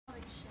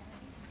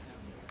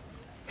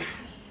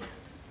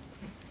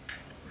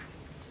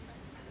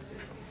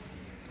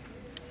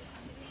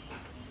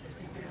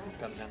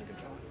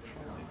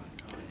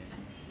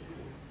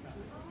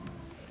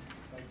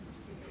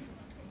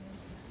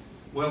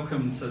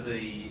Welcome to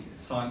the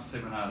science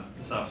seminar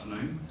this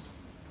afternoon.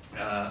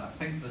 I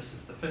think this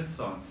is the 5th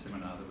science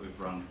seminar that we've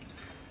run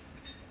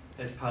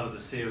as part of the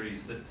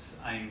series that's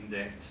aimed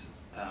at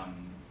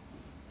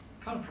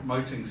kind of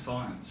promoting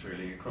science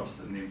really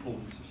across and the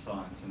importance of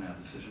science in our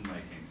decision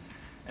making.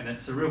 And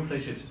it's a real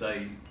pleasure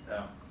today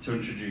to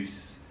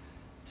introduce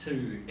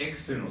two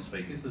external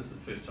speakers. This is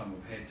the first time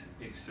we've had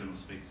external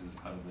speakers as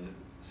part of the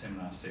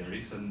seminar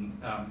series, and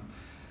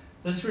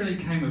this really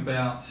came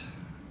about,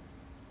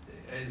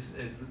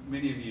 as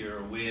many of you are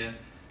aware,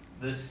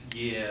 this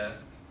year,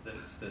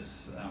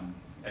 this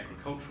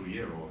agricultural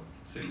year, or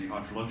certainly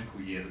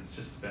hydrological year that's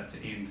just about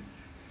to end,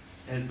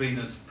 has been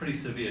a pretty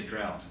severe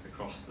drought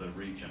across the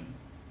region.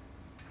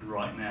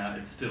 Right now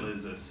it still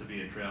is a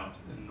severe drought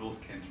in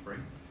North Canterbury,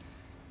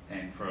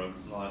 and for a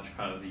large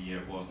part of the year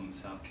it was in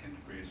South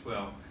Canterbury as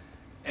well.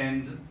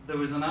 And there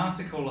was an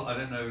article, I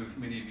don't know if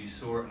many of you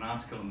saw it, an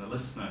article in the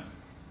Listener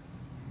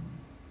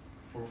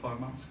 4 or 5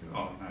 months ago,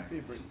 oh no,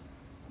 February.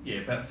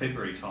 Yeah, about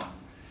February time,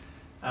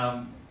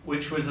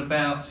 which was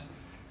about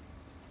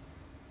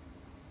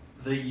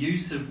the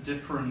use of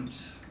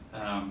different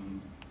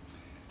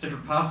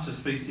pasture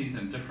species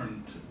and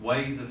different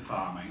ways of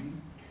farming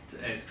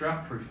as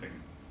drought proofing.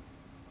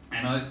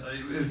 And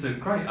it was a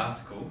great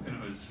article, and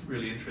it was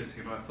really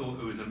interesting, and I thought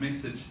it was a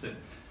message that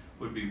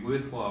would be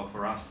worthwhile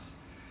for us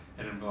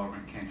at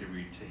Environment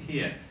Canterbury to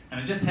hear. And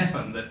it just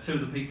happened that two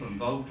of the people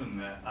involved in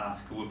the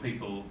article were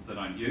people that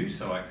I knew,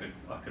 so I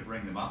could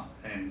ring them up,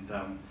 and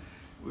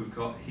we've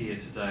got here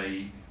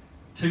today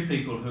two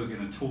people who are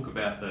going to talk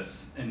about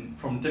this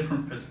from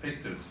different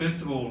perspectives.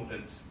 First of all,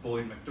 it's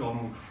Boyd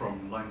McDonald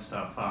from Lone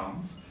Star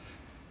Farms,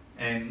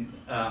 and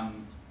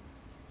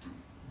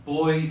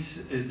Boyd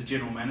is the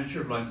general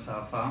manager of Lone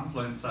Star Farms.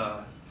 Lone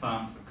Star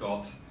Farms have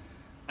got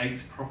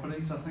 8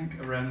 properties, I think,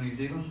 around New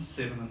Zealand,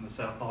 7 in the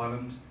South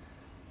Island,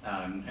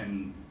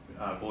 and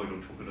Boyd will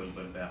talk a little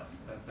bit about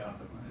them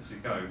as we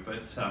go.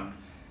 But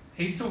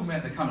he's talking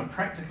about the kind of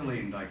practical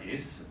end, I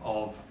guess,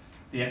 of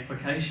the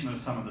application of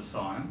some of the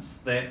science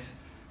that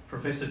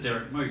Professor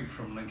Derek Mook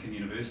from Lincoln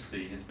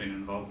University has been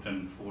involved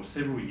in for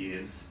several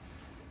years,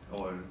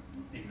 or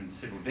even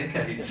several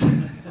decades,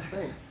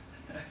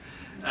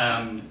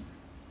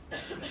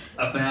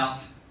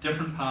 about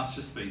different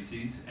pasture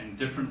species and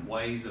different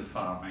ways of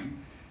farming.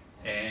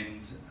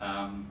 And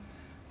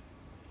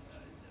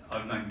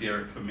I've known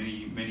Derek for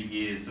many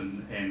years,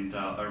 and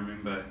I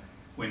remember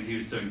when he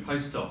was doing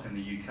postdoc in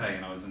the UK,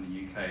 and I was in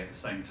the UK at the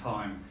same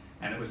time,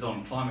 and it was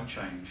on climate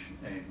change,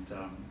 and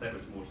that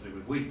was more to do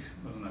with wheat,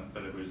 wasn't it?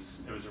 But it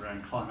was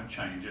around climate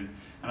change, and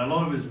a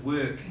lot of his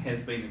work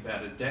has been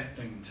about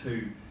adapting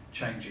to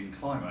changing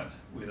climate,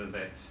 whether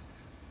that's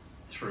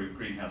through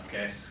greenhouse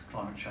gas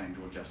climate change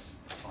or just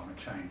climate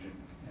change and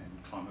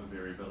climate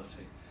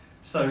variability.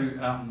 So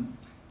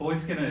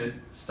Boyd's going to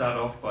start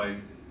off by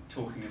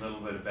talking a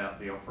little bit about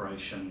the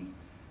operation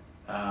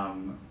I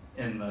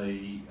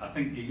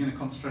think you're going to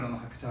concentrate on the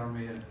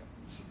Hakataramia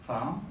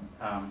farm.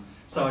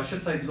 So I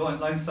should say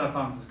Lone Star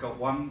Farms has got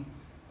one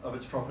of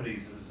its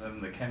properties is in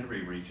the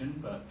Canterbury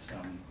region, but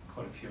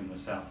quite a few in the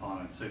South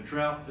Island. So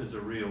drought is a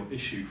real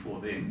issue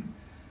for them.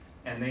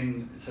 And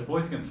then, so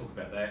Boyd's going to talk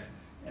about that,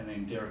 and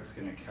then Derek's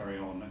going to carry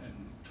on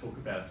and talk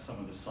about some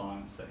of the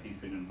science that he's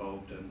been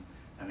involved in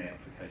and the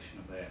application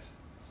of that.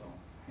 So I'll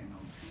hand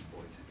on to you,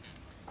 Boyd.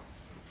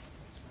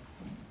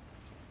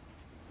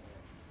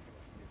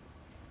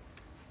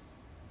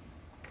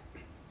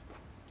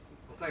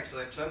 Well, thanks for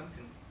that, Tim.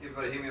 Can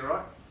everybody hear me all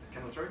right?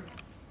 Coming through?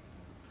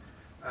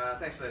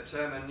 Thanks for that,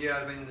 Tim. And yeah,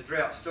 I mean, the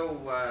drought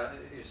still,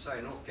 you say,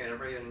 in North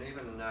Canterbury, and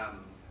even in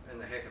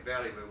the Hacker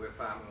Valley where we're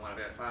farming one of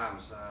our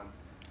farms,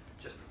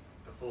 just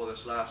before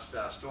this last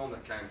storm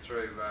that came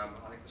through, I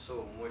think the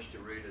soil moisture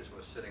readers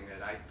were sitting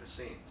at 8%,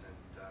 and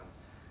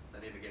they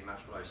never get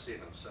much below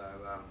 7, so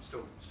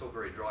still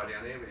very dry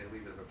down there. We had a wee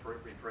bit of a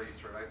reprieve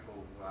through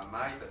April,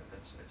 May, but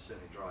it's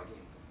certainly dry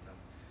again.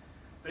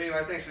 But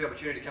anyway, thanks for the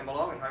opportunity to come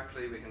along, and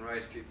hopefully we can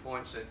raise a few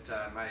points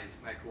that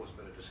may cause a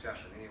bit of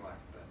discussion anyway,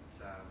 but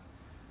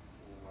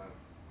we'll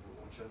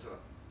launch into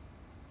it.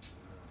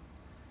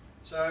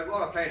 So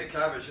what I plan to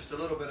cover is just a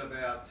little bit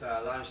about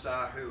Lone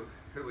Star, who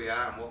we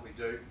are and what we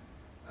do.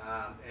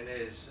 And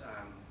as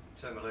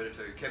Tim alluded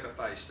to,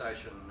 Caberface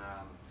Station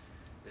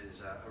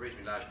is a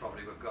reasonably large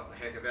property we've got in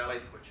the Hacker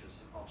Valley, which is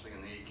obviously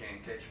in the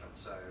Ecan catchment,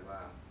 so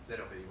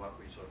that'll be what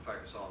we sort of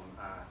focus on,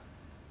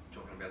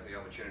 talking about the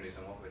opportunities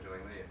and what we're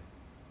doing there.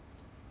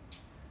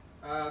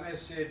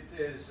 As Tim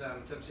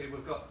said,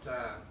 we've got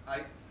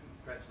 8,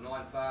 perhaps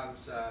 9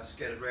 farms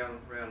scattered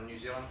around New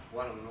Zealand,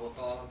 one in the North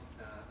Island,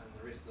 and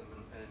the rest of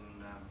them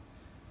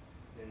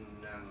in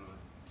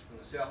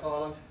the South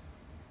Island,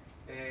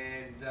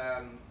 and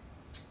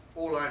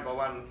all owned by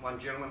one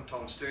gentleman,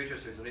 Tom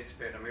Sturgis, who's an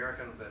expat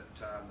American, but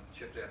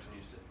shipped out to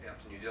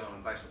New Zealand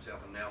and based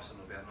himself in Nelson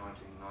in about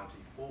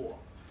 1994.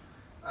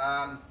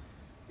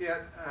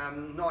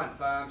 9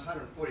 farms,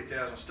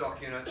 140,000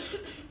 stock units,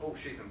 all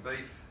sheep and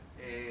beef,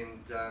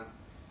 and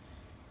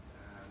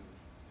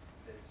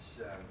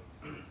it's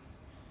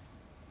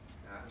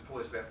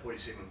employs about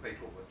 47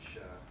 people, which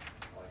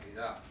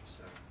up.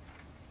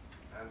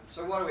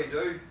 So what do we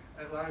do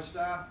at Lone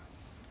Star?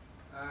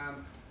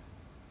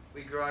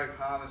 We grow,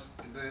 harvest,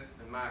 convert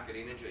and market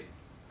energy,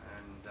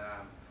 and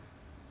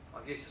I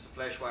guess it's a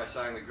flash way of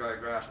saying we grow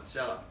grass and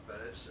sell it, but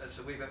it's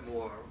a wee bit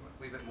more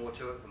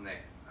to it than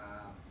that.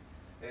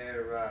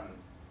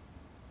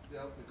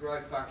 The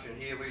growth function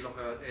here we look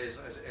at as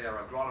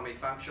our agronomy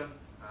function,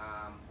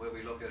 where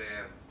we look at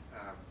our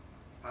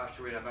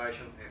pasture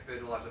renovation, our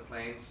fertiliser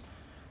plans,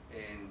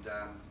 and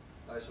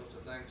those sorts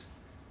of things.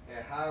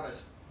 Our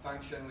harvest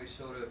function, we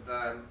sort of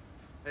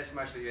that's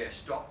mostly our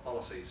stock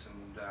policies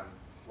and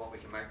what we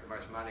can make the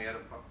most money out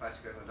of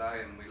basically in the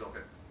day, and we look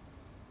at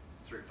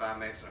through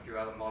FarmMax and a few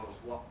other models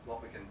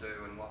what we can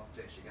do and what's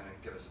actually going to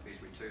give us the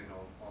best return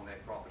on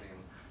that property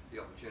and the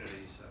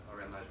opportunities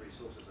around those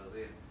resources that are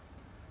there.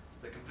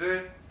 The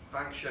convert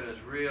function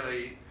is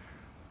really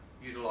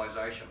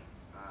utilisation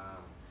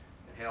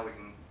and how we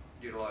can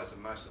utilise the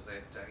most of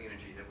that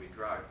energy that we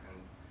grow. And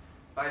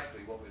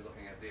basically what we're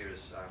looking at there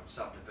is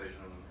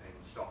subdivision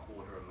and stock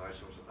water and those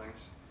sorts of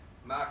things.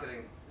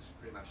 Marketing is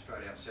pretty much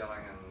straight out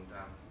selling and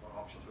what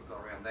options we've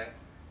got around that.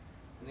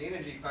 And the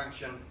energy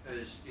function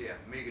is,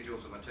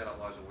 megajoules of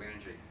metaboliser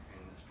energy,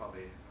 and it's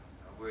probably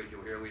a word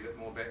you'll hear a wee bit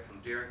more back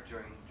from Derek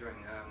during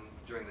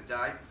the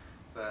day,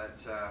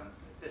 but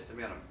it's the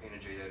amount of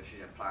energy that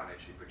a plant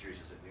actually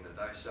produces at the end of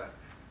the day. So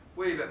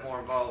we're a bit more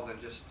involved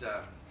than just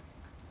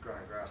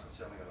growing grass and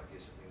selling it, I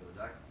guess, at the end of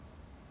the day.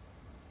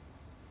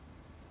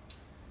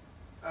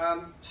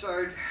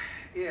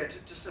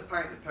 Just to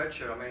paint the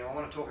picture, I mean, I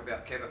want to talk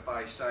about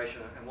Cabafay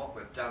Station and what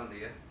we've done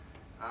there.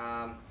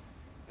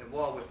 And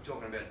while we're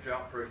talking about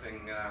drought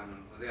proofing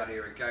without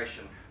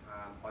irrigation,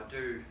 I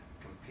do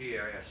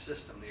compare our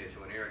system there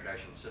to an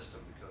irrigation system,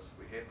 because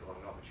we have got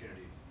an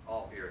opportunity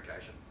of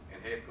irrigation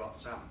and have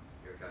got some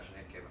irrigation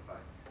at Cabafay.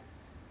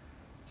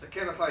 So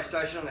Cabafay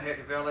Station in the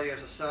Hacker Valley,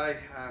 as I say,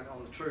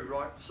 on the true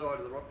right side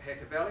of the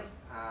Hacker Valley,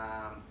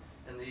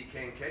 in the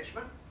Ecan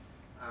catchment.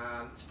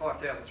 It's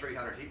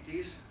 5,300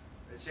 hectares.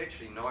 It's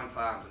actually 9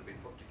 farms that have been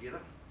put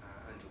together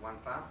into one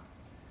farm.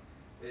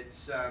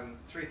 It's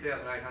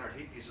 3,800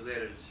 hectares of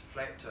that is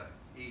flat to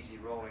easy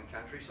rolling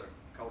country, so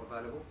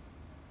cultivatable.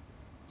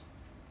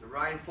 The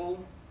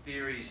rainfall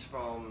varies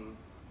from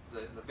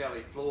the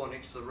valley floor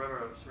next to the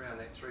river. It's around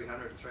that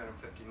 300 to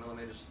 350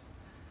 millimetres,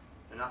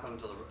 and up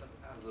into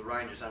the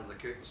ranges under the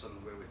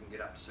Kirkison, where we can get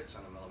up to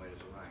 600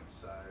 millimetres of rain.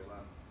 So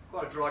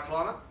quite a dry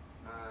climate,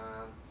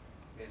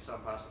 and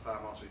some parts of the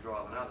farm obviously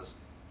drier than others.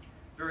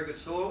 Very good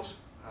soils.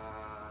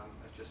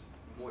 It's just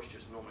moisture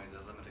is normally the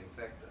limiting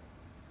factor.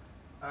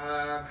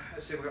 As I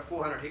said, we've got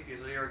 400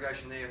 hectares of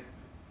irrigation there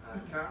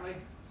currently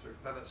through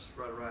pivots,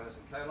 rotoromas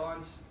and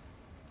K-lines.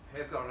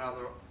 Have got an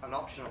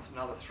option of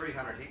another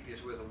 300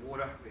 hectares worth of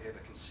water. We have a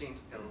consent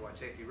out of the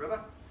Waitaki River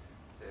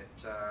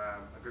that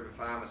a group of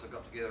farmers have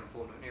got together and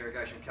formed an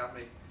irrigation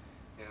company,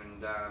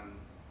 and out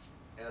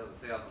of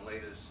the 1,000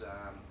 litres,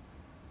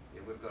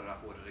 we've got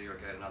enough water to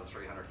irrigate another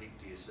 300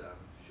 hectares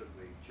should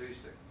we choose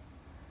to.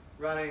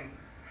 Running,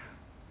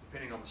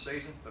 depending on the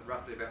season, but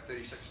roughly about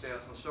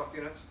 36,000 stock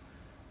units,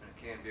 and it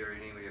can vary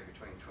anywhere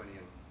between 20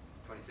 and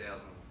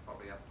 20,000,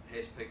 probably up,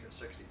 has peaked at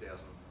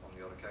 60,000 on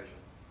the odd occasion.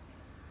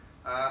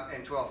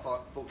 And 12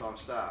 full-time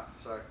staff.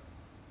 So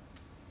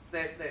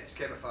that's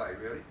Cabafay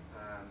really,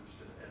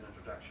 just an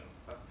introduction.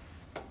 But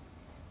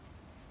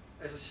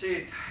as I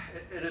said,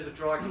 it is a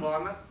dry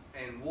climate,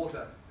 and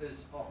water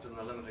is often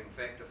the limiting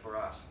factor for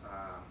us.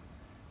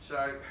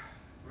 So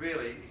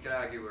really, you could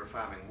argue we're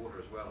farming water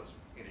as well as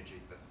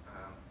energy, but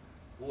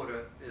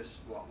water is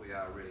what we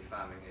are really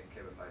farming at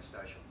Cabafay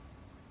Station.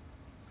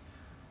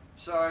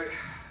 So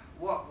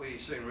what we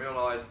soon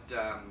realised,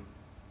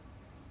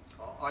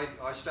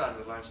 I started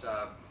with Lone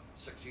Star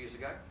 6 years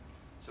ago.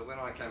 So when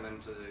I came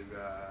into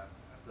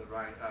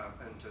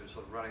into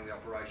sort of running the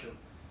operation,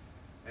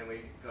 and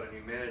we got a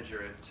new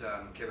manager at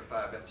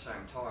Cabafay about the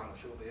same time or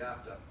shortly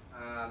after,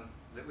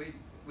 that we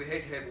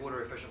had to have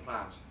water efficient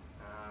plants.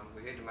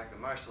 We had to make the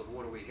most of the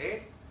water we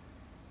had,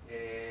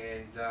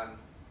 and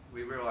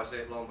we realised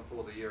that long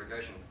before the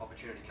irrigation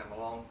opportunity came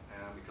along,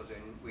 because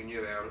we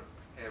knew our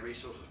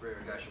resources for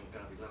irrigation were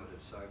going to be limited.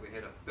 So we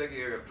had a big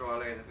area of dry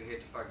land that we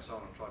had to focus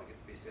on and try to get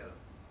the best out of it.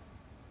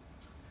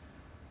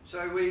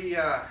 So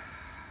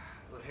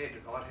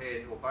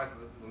both of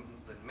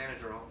the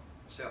manager and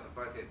myself had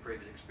both had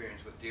previous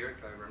experience with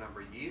Derek over a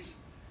number of years,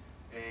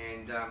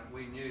 and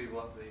we knew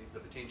what the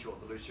potential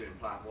of the Lucerne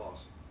plant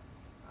was.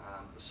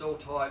 The soil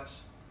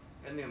types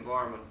and the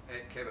environment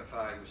at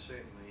Cabafay was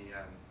certainly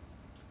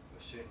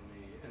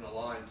in a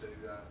line for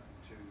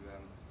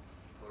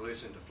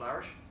Lucerne to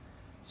flourish.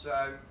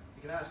 So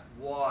you can ask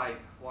why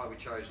we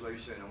chose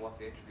Lucerne and what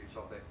the attributes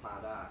of that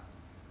plant are.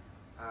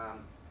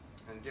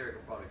 And Derek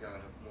will probably go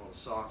into more of the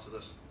science of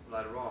this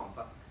later on.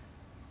 But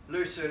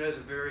Lucerne is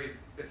a very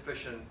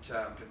efficient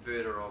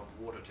converter of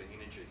water to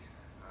energy.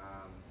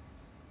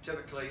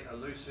 Typically, a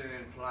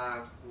Lucerne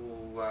plant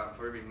will,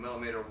 for every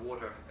millimetre of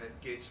water it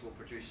gets, will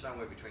produce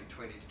somewhere between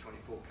 20 to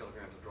 24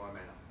 kilograms of dry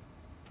matter.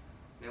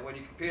 Now, when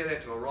you compare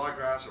that to a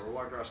ryegrass or a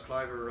ryegrass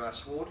clover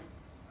sward,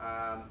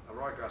 A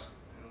ryegrass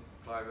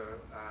clover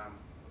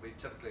will be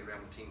typically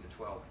around the 10 to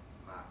 12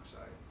 mark, so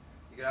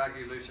you could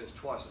argue Lucerne's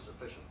twice as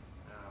efficient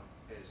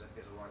as a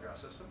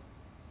ryegrass system.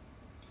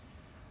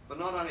 But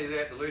not only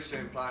that, the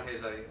lucerne plant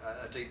has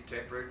a deep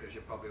taproot, as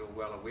you're probably all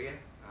well aware,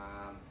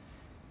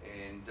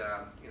 and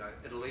you know,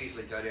 it'll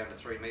easily go down to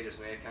 3 metres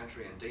in our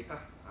country and deeper.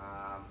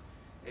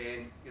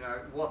 And you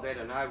know, what that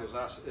enables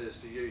us is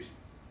to use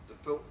the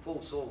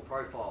full soil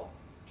profile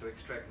to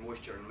extract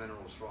moisture and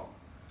minerals from.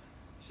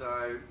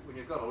 So when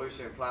you've got a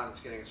lucerne plant that's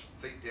getting its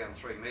feet down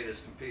 3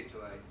 metres compared to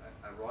a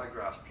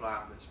ryegrass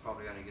plant that's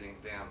probably only getting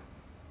it down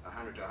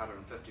 100 to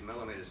 150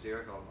 millimetres,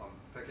 Derek, I'm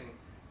picking,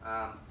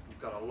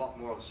 you've got a lot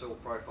more of the soil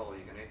profile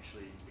you can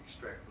actually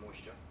extract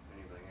moisture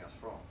and everything else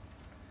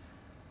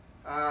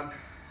from.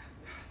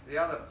 The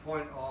other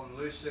point on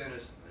lucerne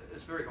is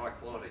it's very high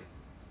quality.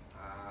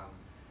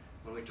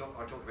 When I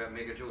talk about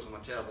megajoules of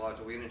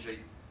metabolizable energy,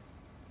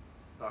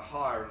 they're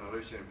higher in a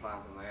lucerne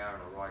plant than they are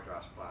in a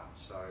ryegrass plant.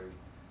 So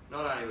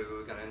not only were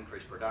we going to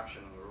increase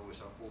production, we were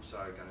also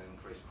going to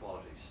increase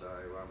quality. So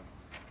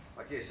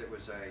I guess it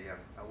was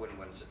a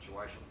win-win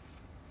situation.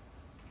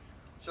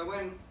 So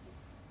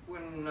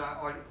when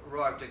I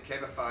arrived at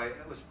Cabify,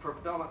 it was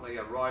predominantly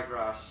a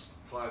ryegrass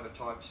clover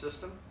type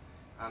system,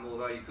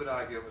 although you could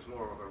argue it was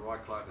more of a rye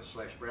clover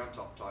 / brown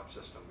top type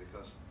system,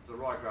 because the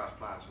ryegrass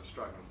plants were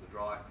struggling with the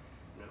dry,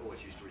 and it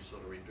always used to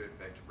sort of revert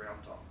back to brown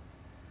top.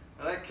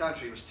 Now that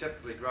country was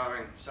typically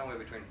growing somewhere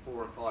between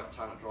 4 and 5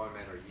 tonne of dry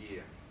matter a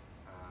year.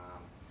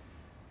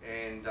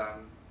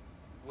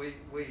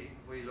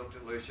 We looked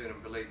at lucerne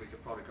and believed we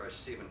could probably grow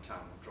 7 tonne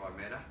of dry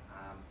matter,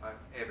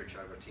 average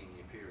over a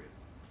 10-year period.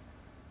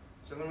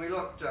 So when we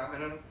looked,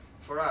 and then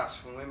for us,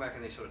 when we're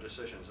making these sort of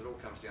decisions, it all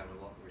comes down to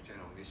what the return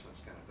on investment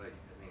is going to be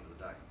at the end of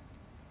the day.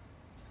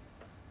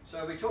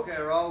 So we took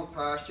our old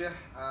pasture,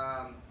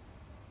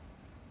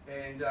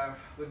 and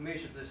we've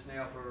measured this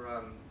now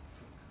for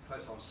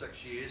close on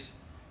 6 years,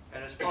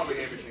 and it's probably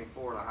averaging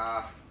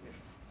 4.5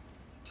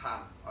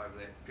 tonne over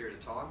that period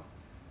of time.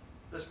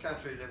 This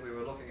country that we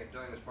were looking at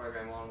doing this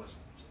program on was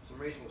some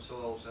reasonable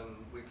soils,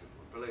 and we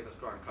believe it's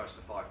growing close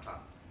to 5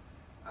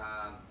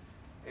 tonne.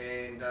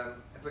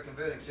 If we're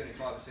converting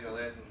 75% of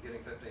that and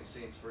getting 15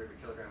 cents for every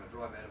kilogram of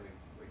dry matter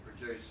we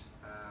produce,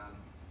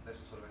 that's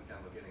the sort of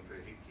income we're getting per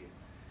hectare.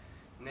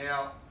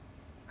 Now,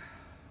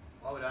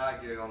 I would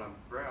argue on a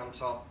brown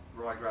top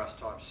ryegrass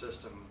type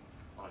system,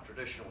 on a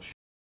traditional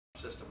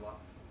system like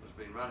was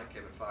being run at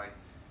Cabify,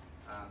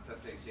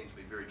 15 cents would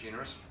be very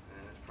generous,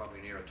 and it's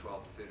probably nearer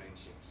 12 to 13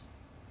 cents.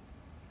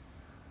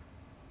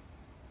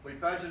 We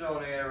budgeted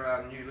on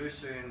our new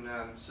lucerne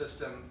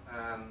system,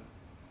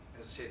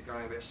 as I said,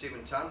 growing about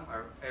 7 tonne,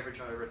 our average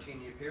over a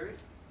 10-year period.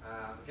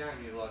 Again,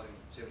 utilising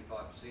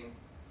 75%,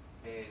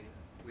 and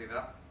we've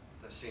upped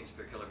the cents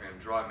per kilogram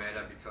dry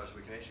matter because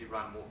we can actually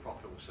run more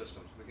profitable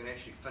systems. We can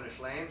actually finish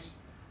lambs,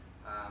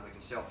 we can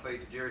sell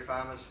feed to dairy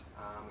farmers,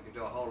 we can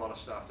do a whole lot of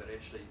stuff that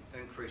actually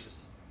increases,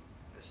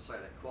 as I say,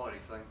 that quality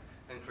thing,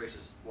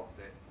 increases what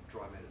that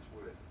dry matter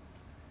is worth.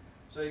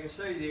 So you can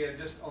see there,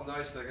 just on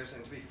those figures,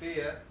 and to be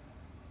fair,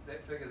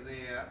 that figure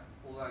there,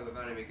 although we've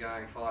only been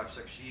going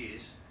 5-6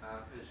 years,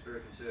 is very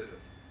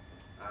conservative.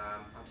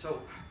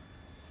 Until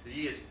the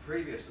years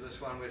previous to this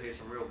one, we'd had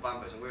some real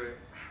bumpers, and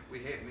we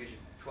have measured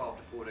 12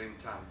 to 14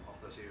 tonne off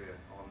this area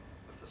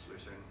with this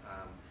lucerne.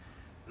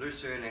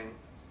 Lucerning,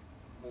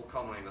 more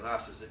commonly with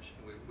us, is that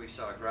we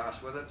sow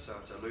grass with it, so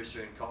it's a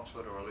lucerne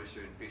cocksfoot or a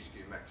lucerne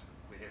fescue mix.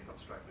 We have got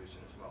straight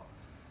lucerne as well.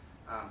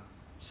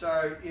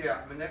 So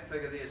yeah, I mean that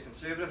figure there is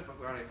conservative, but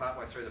we're only part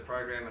way through the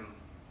program, and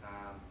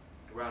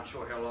we're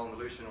unsure how long the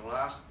lucerne will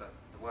last, but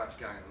the way it's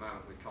going at the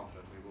moment, we're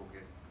confident we will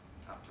get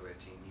up to our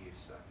 10 years,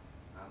 so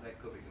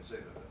that could be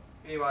conservative. But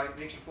anyway,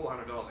 an extra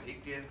 $400 a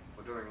hectare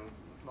for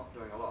not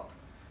doing a lot.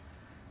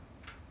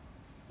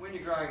 When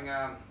you're growing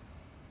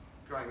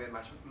that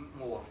much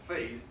more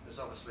feed, there's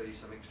obviously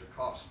some extra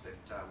costs that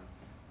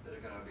are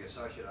going to be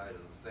associated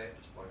with that,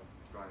 just by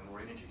growing more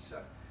energy.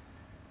 So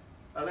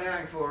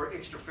allowing for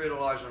extra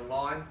fertiliser and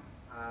lime,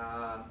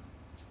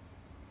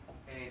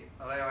 and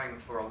allowing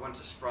for a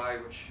winter spray,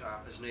 which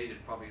is needed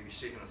probably every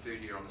 2nd or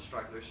 3rd year on the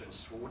straight lucerne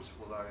swards,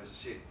 although as I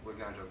said, we're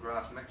going to a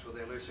grass mix with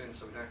our lucerne,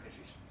 so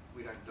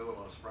we don't do a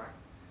lot of spraying,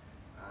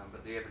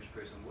 but the average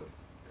person would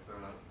if they're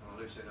on a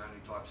lucerne only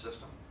type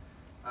system.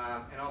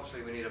 And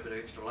obviously we need a bit of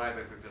extra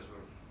labour because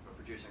we're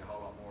producing a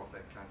whole lot more off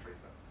that country.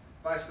 But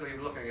basically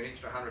we're looking at an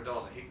extra $100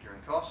 a hectare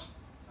in costs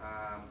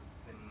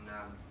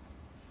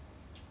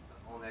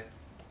on that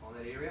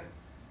area.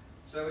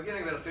 So we're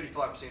getting about a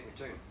 35%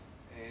 return.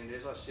 And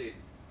as I said,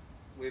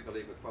 we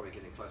believe we're probably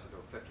getting closer to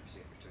a 50%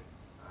 return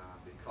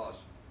because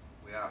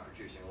we are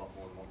producing a lot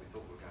more than what we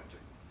thought we were going to.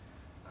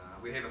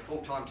 We have a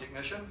full-time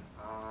technician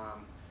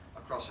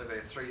across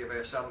 3 of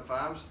our southern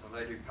farms, and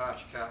they do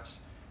pasture cuts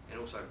and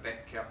also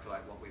back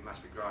calculate what we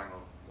must be growing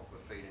on what we're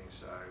feeding.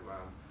 So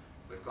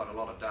we've got a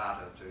lot of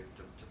data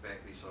to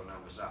back these sort of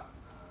numbers up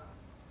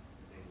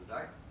at the end of the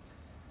day.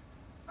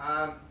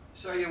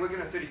 So yeah, we're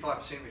getting a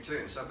 35%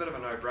 return, so a bit of a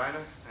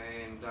no-brainer,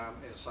 and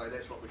as I say,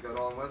 that's what we got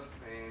on with,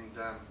 and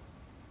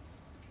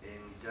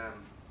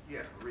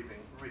yeah,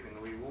 reaping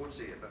the rewards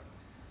here. But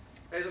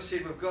as I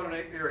said, we've got an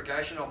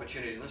irrigation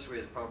opportunity, and this is where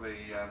it's probably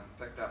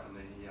picked up in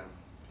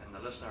the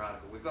listener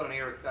article. We've got an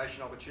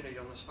irrigation opportunity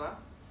on this farm.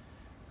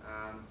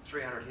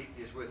 300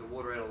 hectares worth of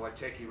water out of the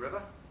Waitaki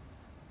River.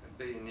 And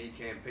being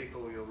ECAM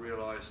people, you'll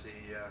realise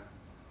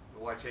the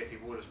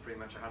Waitaki water is pretty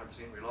much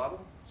 100%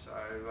 reliable. So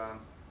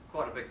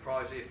quite a big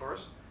prize there for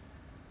us.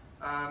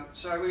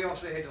 So we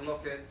also had to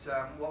look at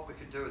what we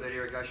could do with that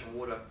irrigation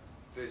water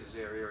versus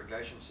our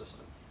irrigation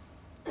system.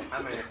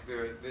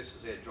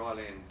 Versus our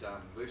dryland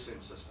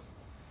lucerne system.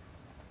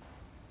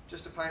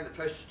 Just to paint the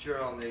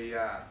picture on the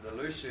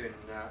lucerne,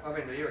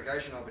 the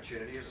irrigation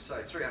opportunity, as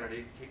I say,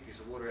 300 hectares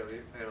of water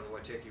out of the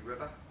Waitaki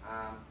River.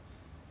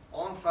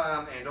 On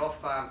farm and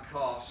off farm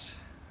costs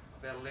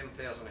about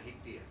 11,000 a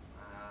hectare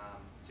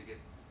to get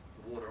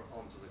the water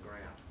onto the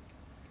ground.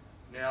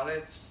 Now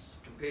that's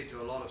compared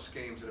to a lot of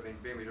schemes that have been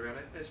bandied around,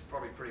 it's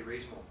probably pretty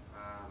reasonable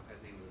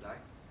at the end of the day.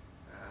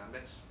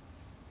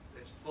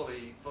 It's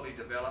fully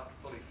developed,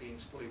 fully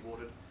fenced, fully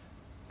watered,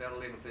 about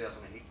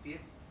 11,000 a hectare.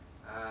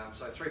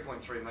 So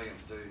 3.3 million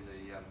to do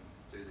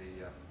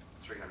the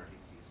 300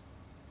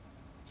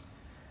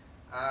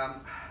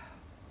 hectares.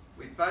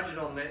 We budget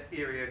on that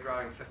area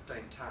growing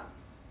 15 tonne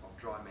of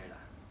dry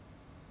matter.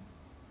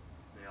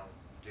 Now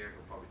Derek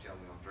will probably tell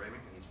me I'm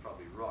dreaming, and he's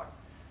probably right.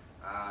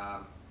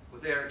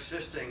 With our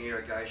existing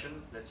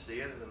irrigation that's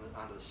there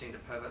under the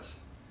centre pivots,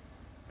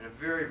 in a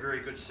very, very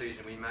good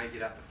season we may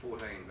get up to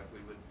 14, but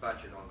we would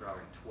budget on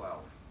growing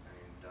 12,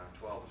 and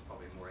 12 is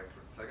probably a more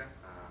accurate figure.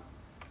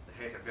 The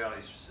Hacker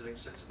Valley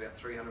sits about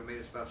 300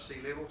 metres above sea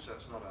level, so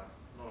it's not a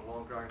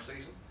long growing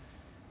season.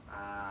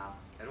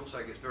 It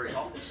also gets very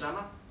hot in the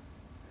summer,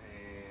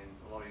 and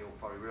a lot of you will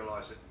probably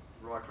realise that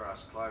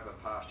ryegrass clover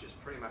pastures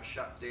pretty much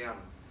shut down,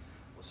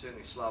 or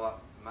certainly slow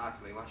up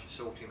markedly once your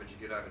soil temperature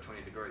get over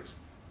 20 degrees,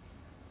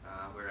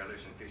 where our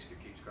lucerne fescue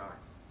keeps growing.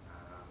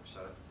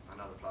 So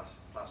another plus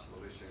for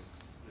the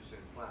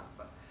lucerne plant.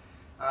 But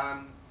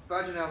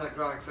budget on it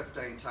growing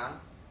 15 tonne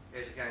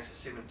as against a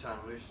 7 tonne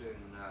lucerne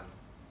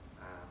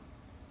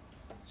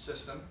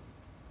system,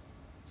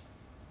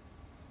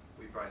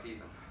 we break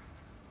even.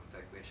 In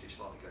fact, we actually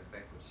slightly go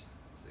backwards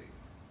with the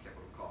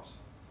capital cost.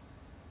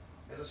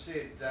 As I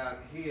said,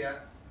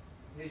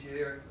 here's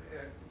your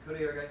could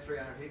irrigate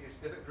 300 hectares.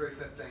 If it grew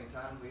 15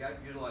 tonne, we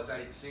utilised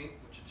 80%,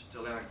 which is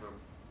allowing for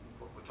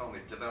the time we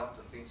developed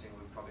the fencing,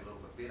 we're probably a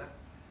little bit better.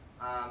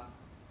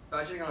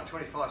 Budgeting on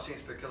 25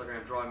 cents per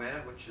kilogram dry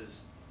matter, which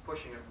is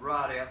pushing it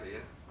right out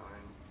there. I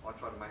mean, I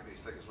tried to make these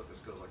figures look as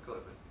good as I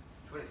could, but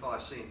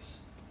 25 cents,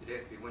 you'd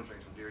have to be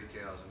wintering some dairy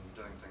cows and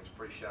doing things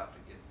pretty sharp to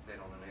get that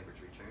on an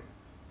average return.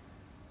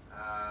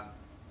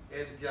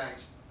 As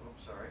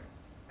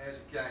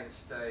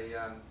against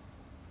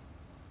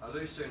a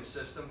lucerne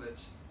system that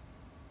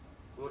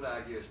would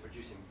argue is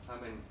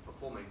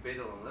performing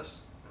better than this,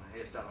 and it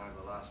has done over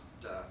the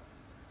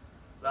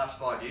last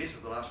 5 years,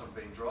 with the last one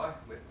being dry.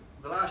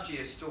 The last year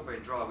has still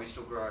been dry. We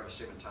still grow over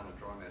 7 tonne of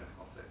dry matter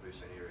off that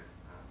lucerne area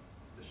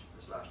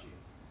this last year.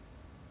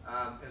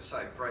 As I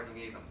say, breaking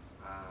even.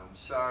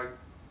 So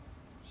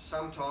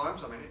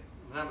sometimes, the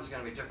numbers are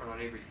going to be different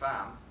on every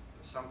farm,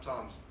 but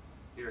sometimes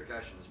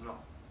irrigation is not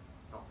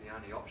the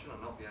only option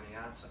and not the only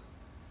answer.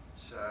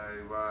 So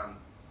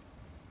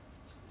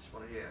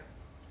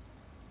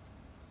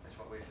that's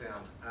what we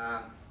found.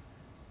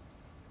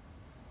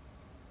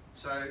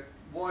 So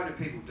why do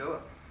people do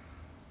it?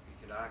 You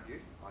could argue,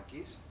 I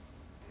guess,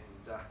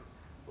 and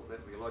thought that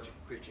would be a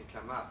logical question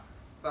come up.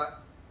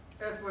 But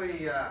if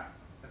we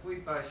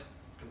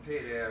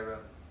compared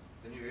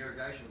the new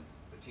irrigation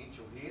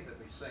potential here that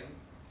we've seen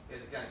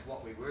as against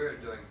what we were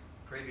doing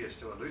previous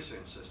to a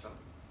lucerne system,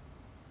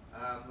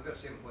 we've got a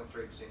 7.3%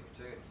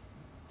 return.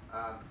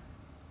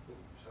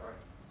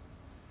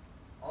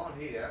 On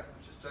here,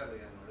 which is totally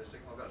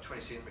unrealistic, I've got a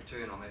 20%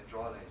 return on that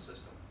dryland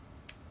system.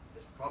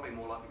 It's probably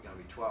more likely going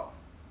to be 12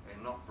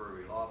 and not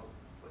very reliable.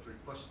 But we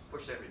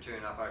push that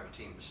return up over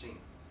 10%.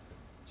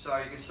 So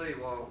you can see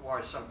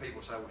why some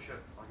people say, well shit,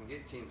 I can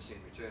get 10%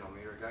 return on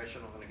my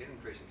irrigation, I'm going to get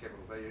increase in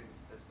capital value,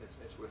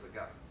 it's worth a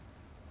go.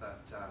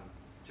 But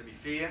to be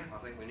fair, I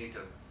think we need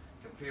to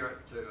compare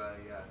it to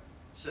a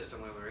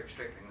system where we're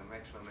extracting the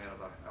maximum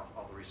out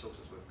of the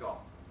resources we've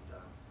got.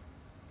 And,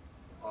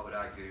 I would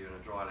argue in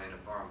a dryland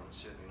environment it's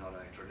certainly not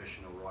a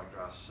traditional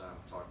ryegrass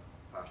type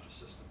pasture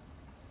system.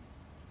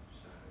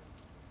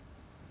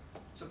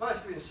 So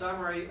basically in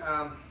summary,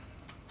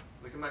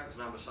 we can make this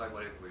number say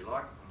whatever we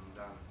like,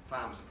 and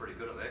farmers are pretty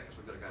good at that because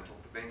we've got to go and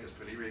talk to bankers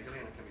pretty regularly,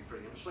 and it can be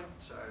pretty interesting.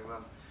 So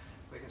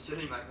we can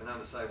certainly make the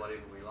number say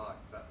whatever we like.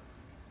 But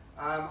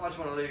I just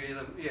want to leave you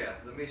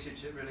the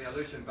message that really a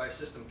lucerne-based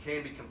system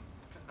can be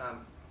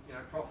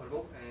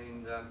profitable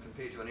and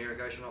compared to an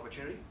irrigation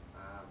opportunity.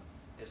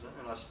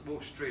 And I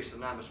will stress the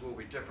numbers will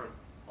be different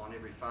on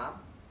every farm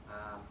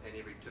and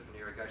every different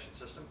irrigation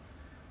system.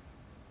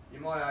 You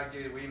might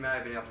argue we may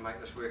have been able to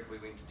make this work if we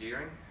went to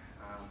dairying.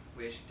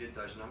 We actually did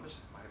those numbers.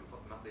 I haven't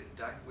put them up there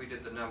today. We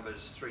did the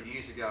numbers 3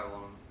 years ago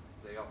on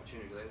the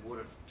opportunity of that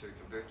water to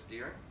convert to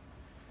dairying.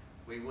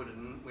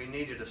 we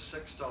needed a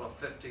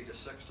 $6.50 to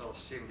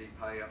 $6.70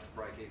 payout to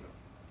break even.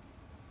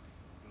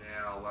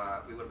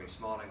 Now, we would have been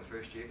smiling the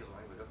first year because I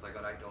think they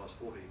got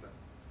 $8.40, but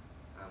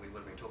we would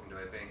have been talking to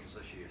our bankers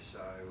this year. So,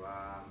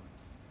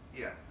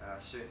 yeah,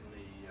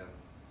 certainly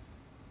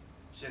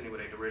we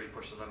need to really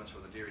push the limits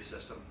with the dairy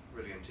system,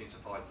 really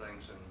intensified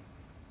things, and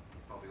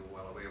you're probably all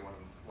well aware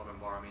what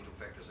environmental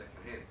factors that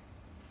can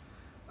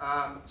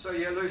have. So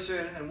yeah,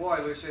 Lucerne, and why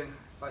Lucerne?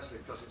 Basically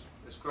because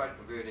it's great at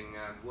converting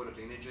water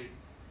to energy,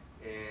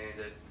 and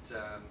it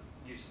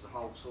uses the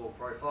whole soil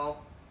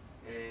profile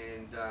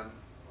and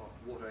of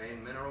water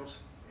and minerals,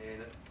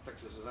 and it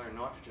fixes its own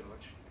nitrogen,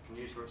 which it can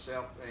use for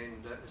itself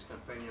and its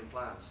companion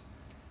plants.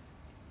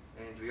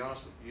 And to be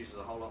honest, it uses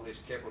a whole lot less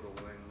capital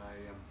than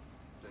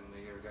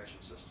the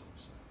irrigation system.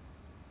 So,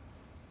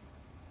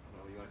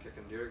 well, you want to kick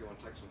in, Derek? You want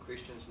to take some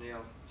questions now?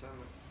 Tim,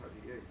 over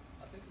to you.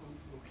 I think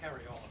we'll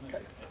carry on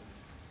and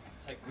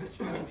take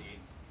questions at the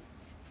end.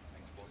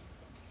 Thanks, Boyd.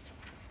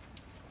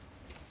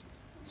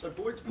 So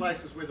Boyd's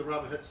place is where the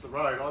rubber hits the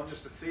road. I'm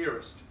just a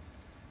theorist.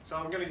 So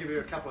I'm going to give you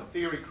a couple of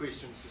theory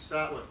questions to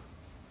start with.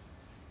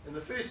 And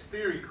the first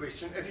theory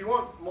question, if you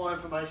want more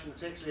information,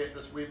 it's actually at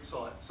this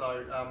website.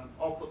 So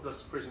I'll put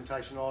this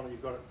presentation on, and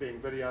you've got it being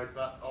videoed,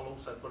 but I'll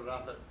also put it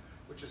up,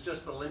 which is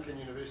just the Lincoln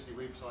University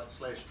website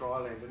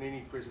 /Dryland. And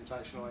any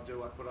presentation I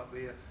do, I put up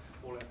there.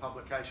 All our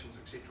publications,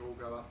 etc., all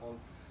go up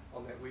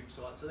on that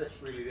website. So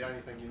that's really the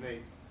only thing you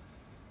need.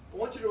 I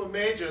want you to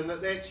imagine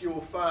that that's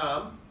your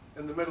farm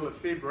in the middle of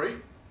February,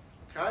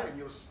 okay, and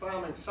you're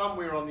farming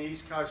somewhere on the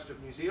east coast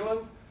of New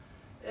Zealand,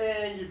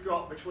 and you've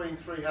got between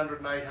 300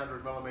 and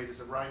 800 millimetres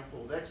of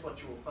rainfall. That's what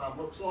your farm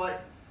looks like.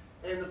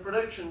 And the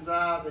predictions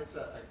are, that's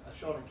a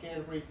shot in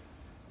Canterbury,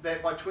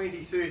 that by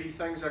 2030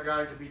 things are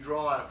going to be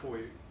drier for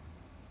you.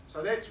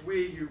 So that's where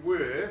you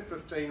were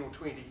 15 or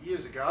 20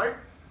 years ago,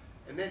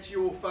 and that's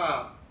your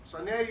farm.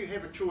 So now you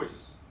have a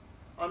choice.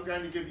 I'm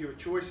going to give you a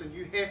choice, and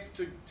you have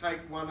to take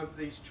one of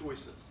these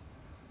choices.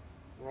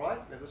 All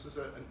right? Now this is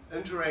an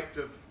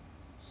interactive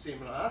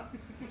seminar,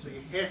 so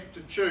you have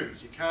to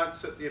choose. You can't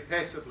sit there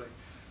passively.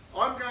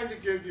 I'm going to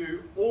give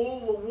you all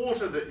the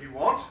water that you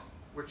want,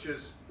 which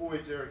is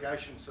Boyd's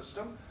irrigation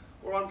system,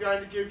 or I'm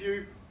going to give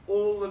you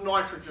all the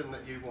nitrogen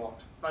that you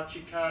want, but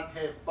you can't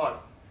have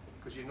both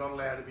because you're not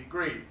allowed to be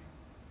greedy.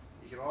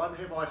 You can either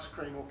have ice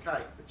cream or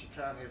cake, but you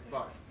can't have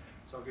both.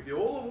 So I'll give you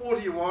all the water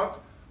you want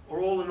or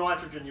all the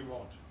nitrogen you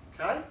want,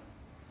 okay?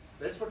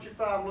 That's what your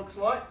farm looks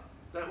like,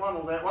 that one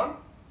or that one,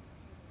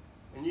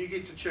 and you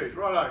get to choose.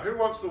 Righto, who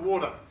wants the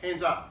water?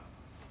 Hands up.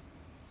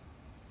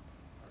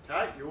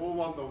 Okay, you all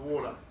want the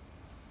water.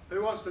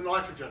 Who wants the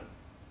nitrogen?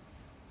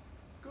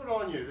 Good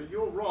on you, that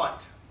you're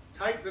right.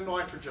 Take the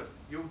nitrogen,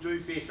 you'll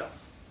do better.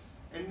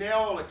 And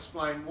now I'll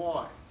explain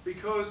why.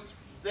 Because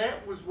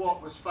that was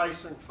what was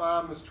facing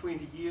farmers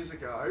 20 years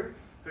ago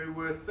who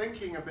were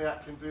thinking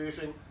about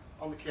converting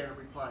on the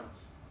Canterbury Plains.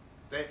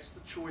 That's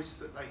the choice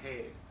that they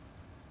had.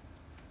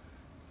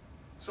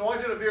 So I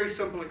did a very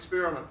simple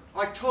experiment.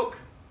 I took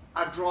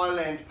a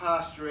dryland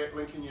pasture at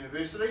Lincoln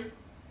University,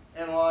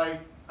 and I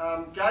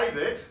gave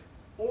it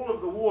all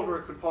of the water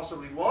it could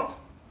possibly want,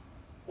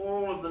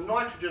 all of the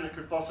nitrogen it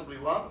could possibly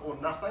want, or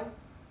nothing,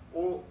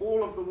 or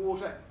all of the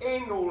water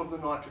and all of the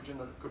nitrogen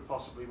that it could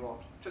possibly want,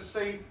 to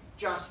see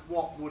just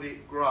what would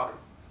it grow.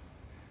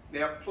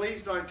 Now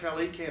please don't tell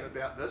ECAN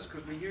about this,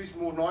 because we used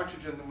more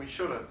nitrogen than we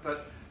should have,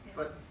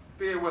 but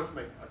bear with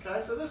me,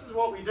 okay? So this is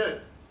what we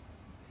did.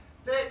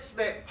 That's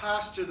that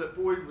pasture that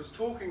Boyd was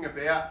talking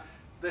about,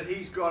 that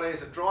he's got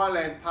as a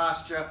dryland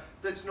pasture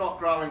that's not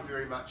growing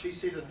very much. He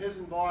said in his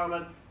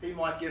environment he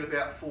might get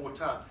about 4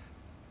 tonne.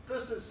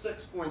 This is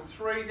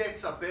 6.3,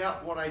 that's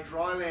about what a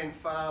dryland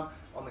farm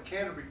on the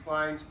Canterbury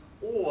Plains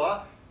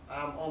or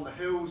on the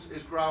hills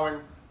is growing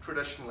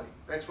traditionally.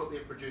 That's what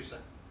they're producing.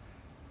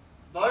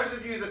 Those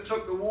of you that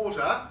took the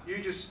water, you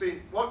just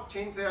spent, what,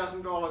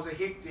 $10,000 a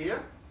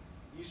hectare?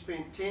 You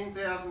spent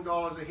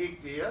 $10,000 a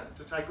hectare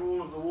to take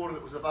all of the water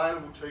that was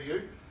available to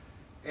you,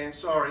 and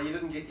sorry, you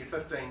didn't get your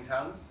 15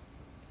 tonnes.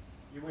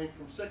 You went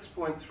from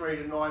 6.3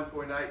 to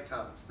 9.8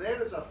 tonnes.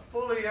 That is a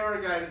fully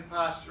irrigated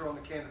pasture on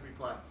the Canterbury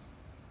Plains.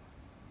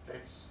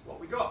 That's what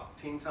we got,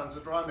 10 tonnes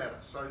of dry matter.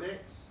 So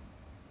that's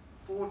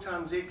 4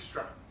 tonnes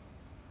extra.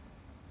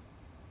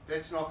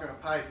 That's not going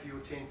to pay for your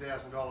 $10,000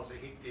 a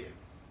hectare.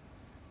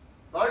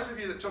 Those of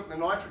you that took the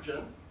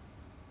nitrogen,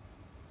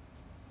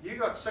 you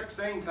got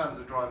 16 tonnes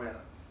of dry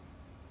matter.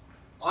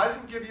 I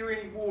didn't give you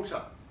any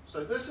water.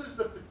 So this is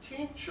the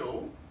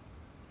potential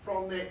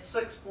from that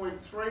 6.3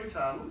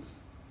 tonnes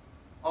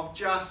of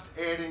just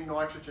adding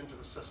nitrogen to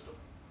the system.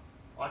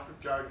 I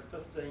could go to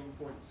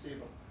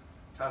 15.7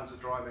 tonnes of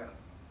dry matter.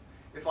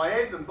 If I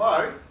add them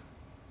both,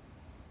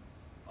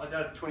 I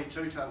go to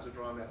 22 tonnes of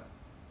dry matter.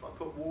 If I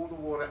put all the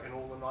water and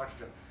all the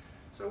nitrogen.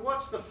 So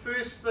what's the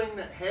first thing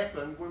that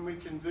happened when we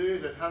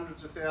converted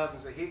hundreds of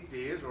thousands of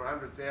hectares, or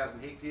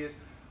 100,000 hectares,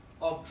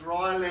 of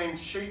dryland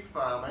sheep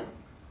farming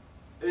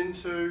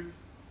into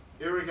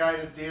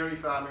irrigated dairy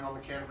farming on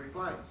the Canterbury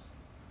Plains?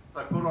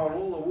 They put on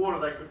all the water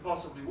they could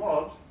possibly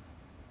want,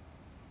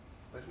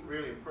 They didn't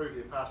really improve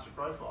their pasture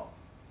profile.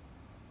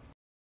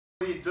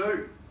 What do you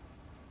do?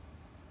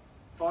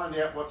 Find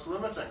out what's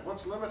limiting.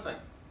 What's limiting?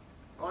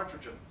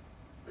 Nitrogen.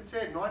 Let's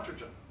add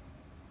nitrogen.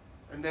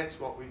 And that's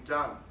what we've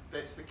done.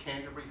 That's the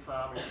Canterbury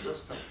farming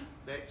system.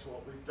 That's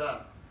what we've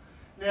done.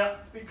 Now,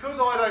 because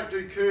I don't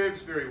do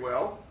curves very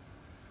well,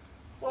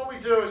 what we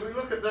do is we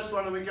look at this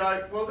one and we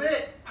go, well,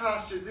 that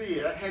pasture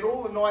there had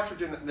all the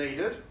nitrogen it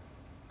needed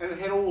and it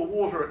had all the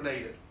water it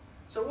needed.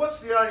 So what's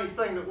the only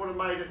thing that would have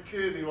made it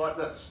curvy like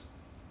this?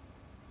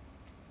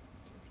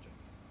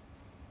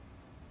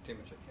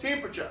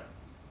 Temperature.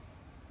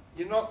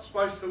 You're not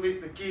supposed to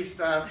let the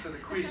guest answer the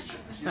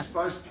questions. You're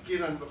supposed to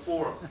get in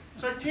before them.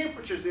 So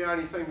temperature is the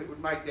only thing that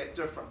would make that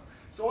different.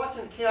 So I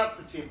can account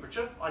for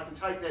temperature. I can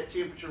take that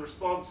temperature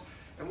response,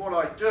 and what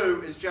I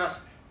do is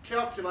just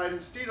calculate,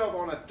 instead of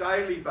on a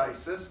daily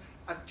basis,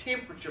 a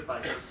temperature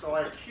basis. So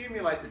I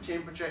accumulate the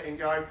temperature and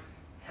go,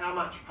 how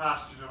much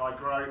pasture did I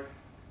grow,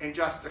 and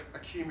just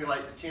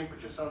accumulate the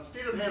temperature. So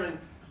instead of having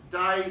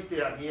days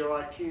down here,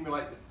 I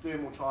accumulate the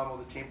thermal time or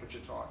the temperature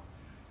time.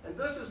 And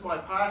this is my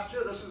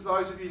pasture. This is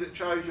those of you that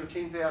chose your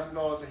 $10,000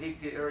 a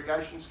hectare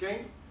irrigation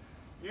scheme.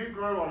 You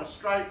grew on a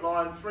straight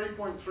line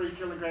 3.3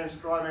 kilograms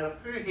of dry matter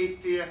per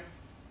hectare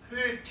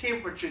per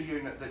temperature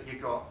unit that you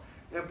got.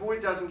 Now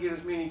Boyd doesn't get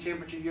as many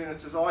temperature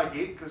units as I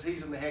get because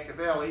he's in the Hacker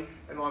Valley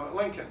and I'm at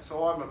Lincoln,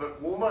 so I'm a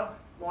bit warmer.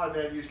 My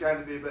value is going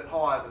to be a bit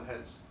higher than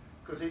his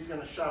because he's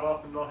going to shut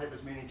off and not have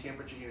as many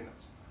temperature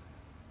units.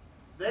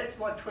 That's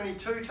my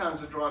 22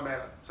 tonnes of dry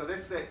matter. So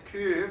that's that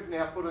curve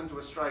now put into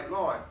a straight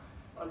line.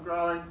 I'm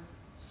growing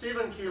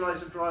 7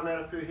 kilos of dry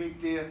matter per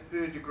hectare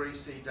per degree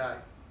C day,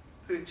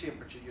 per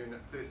temperature unit,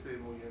 per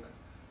thermal unit.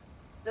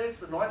 That's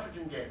the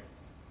nitrogen gap.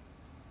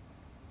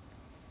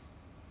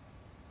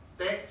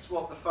 That's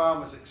what the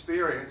farmers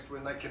experienced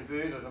when they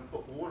converted and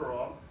put water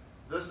on.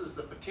 This is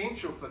the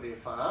potential for their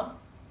farm,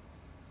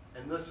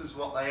 and this is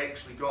what they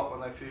actually got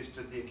when they first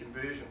did their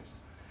conversions.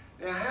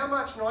 Now, how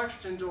much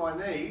nitrogen do I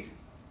need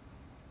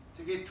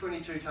to get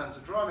 22 tonnes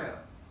of dry matter?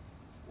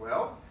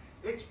 Well,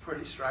 it's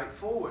pretty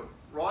straightforward.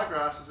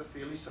 Ryegrass is a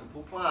fairly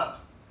simple plant.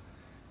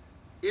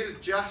 It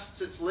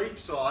adjusts its leaf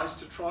size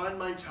to try and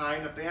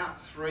maintain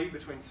about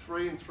between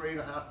 3 and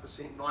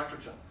 3.5%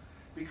 nitrogen,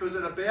 because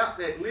at about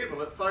that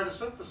level it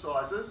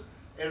photosynthesizes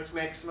at its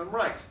maximum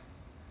rate.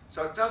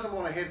 So it doesn't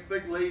want to have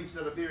big leaves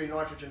that are very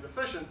nitrogen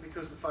deficient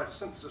because the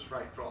photosynthesis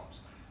rate drops.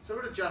 So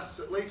it adjusts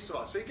its leaf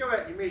size. So you go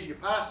out and you measure your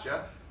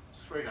pasture,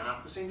 it's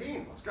 3.5%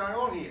 in. What's going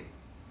on here?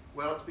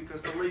 Well, it's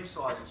because the leaf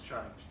size has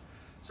changed.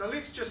 So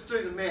let's just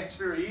do the maths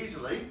very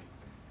easily.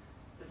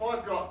 If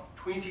I've got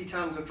 20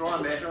 tonnes of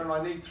dry matter and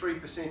I need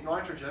 3%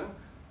 nitrogen,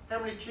 how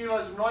many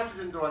kilos of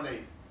nitrogen do I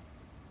need?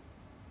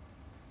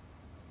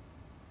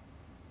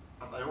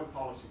 Are they all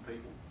policy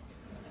people?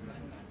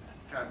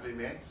 Can't do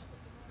maths.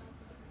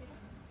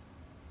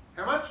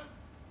 How much?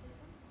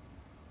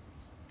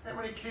 How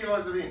many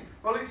kilos of N?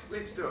 Well,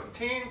 let's do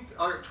it.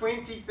 I got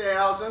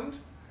 20,000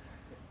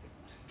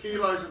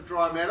 kilos of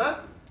dry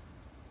matter.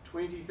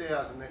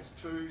 20,000, that's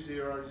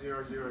 20000.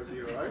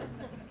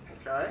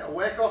 Okay, I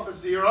whack off a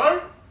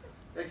 0,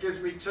 that gives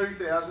me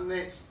 2,000,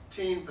 that's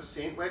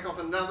 10%. Whack off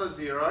another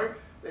 0,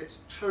 that's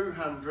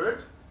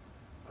 200.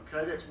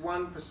 Okay, that's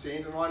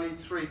 1%, and I need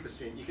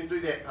 3%. You can do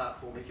that part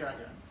for me, can't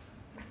you?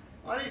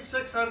 I need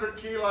 600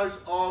 kilos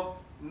of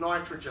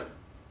nitrogen.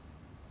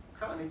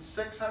 Okay, I need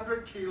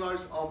 600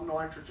 kilos of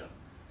nitrogen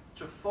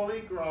to fully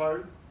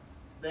grow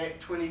that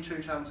 22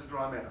 tonnes of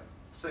dry matter.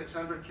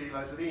 600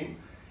 kilos of N.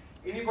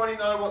 Anybody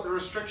know what the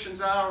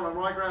restrictions are on a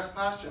ryegrass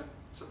pasture,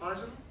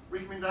 supposedly?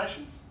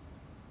 Recommendations?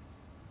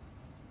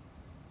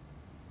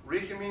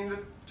 Recommended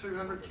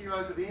 200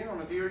 kilos of N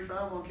on a dairy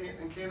farm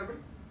in Canterbury?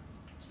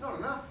 It's not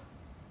enough.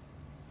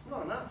 It's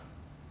not enough.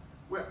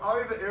 We're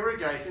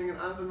over-irrigating and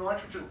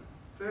under-nitrogen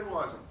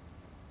fertilising.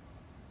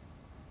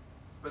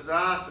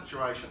 Bizarre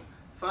situation.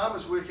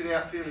 Farmers work it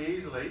out fairly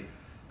easily.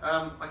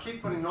 I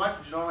keep putting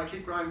nitrogen on, I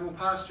keep growing more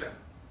pasture.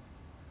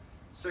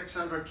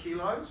 600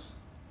 kilos.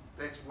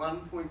 That's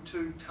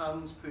 1.2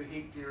 tonnes per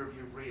hectare of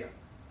urea.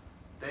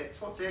 That's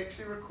what's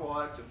actually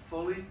required to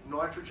fully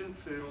nitrogen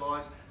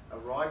fertilise a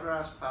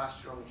ryegrass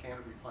pasture on the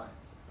Canterbury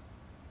Plains.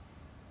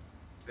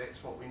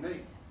 That's what we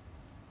need.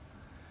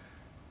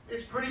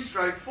 It's pretty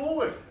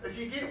straightforward. If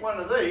you get one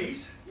of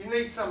these, you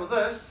need some of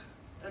this,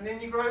 and then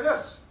you grow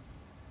this.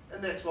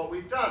 And that's what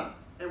we've done.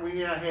 And we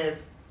now have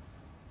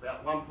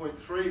about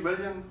 1.3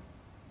 million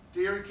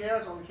dairy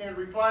cows on the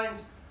Canterbury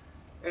Plains,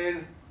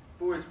 and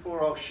Boyd's poor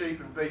old sheep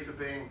and beef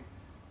are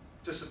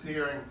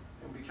disappearing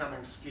and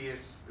becoming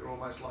scarce. They're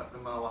almost like the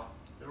mower.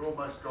 They're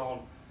almost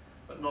gone,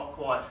 but not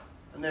quite.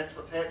 And that's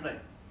what's happening.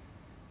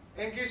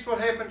 And guess what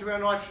happened to our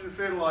nitrogen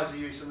fertiliser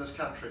use in this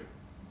country?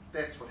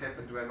 That's what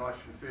happened to our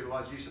nitrogen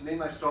fertiliser use, and then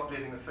they stopped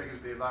letting the figures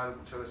be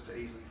available to us to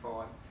easily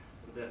find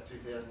in about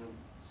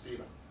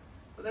 2007.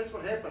 But that's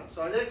what happened.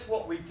 So that's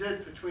what we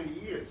did for 20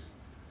 years.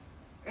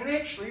 And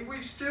actually,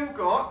 we've still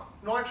got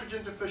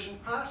nitrogen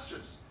deficient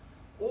pastures.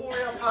 All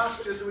our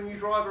pastures, when you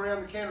drive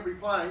around the Canterbury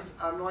Plains,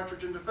 are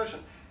nitrogen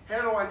deficient.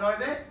 How do I know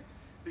that?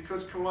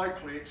 Because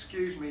colloquially,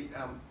 excuse me,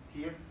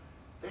 here,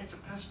 that's a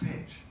piss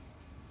patch.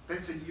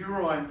 That's a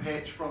urine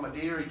patch from a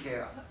dairy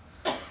cow.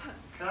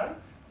 Okay?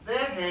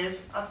 That has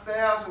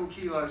 1,000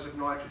 kilos of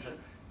nitrogen.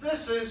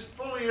 This is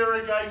fully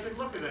irrigated.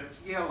 Look at it,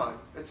 it's yellow,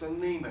 it's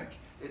anemic,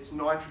 it's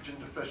nitrogen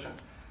deficient.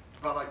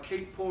 But I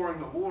keep pouring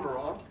the water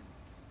on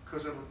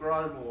because it'll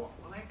grow more.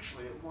 Well,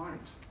 actually it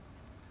won't.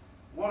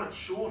 What it's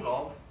short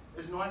of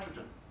is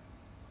nitrogen.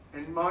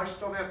 In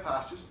most of our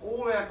pastures,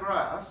 all our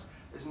grass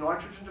is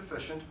nitrogen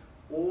deficient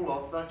all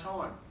of the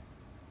time.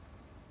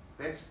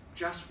 That's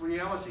just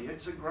reality,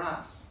 it's a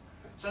grass.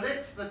 So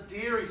that's the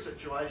dairy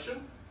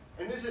situation.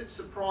 And is it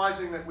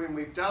surprising that when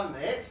we've done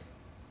that,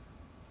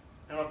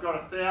 and I've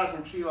got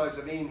 1,000 kilos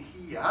of N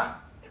here,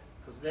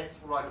 because that's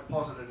what I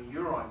deposited in a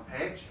urine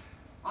patch,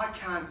 I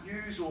can't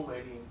use all that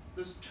N.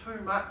 There's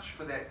too much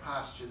for that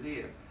pasture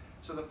there.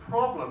 So the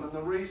problem, and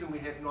the reason we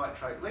have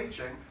nitrate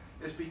leaching,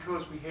 is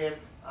because we have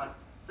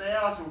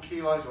 1,000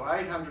 kilos or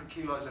 800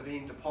 kilos of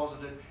N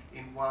deposited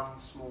in one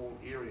small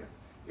area.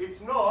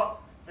 It's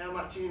not how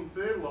much N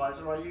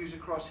fertiliser I use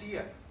across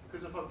here,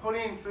 because if I put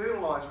N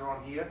fertiliser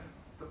on here,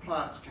 the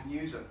plants can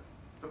use it.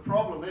 The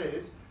problem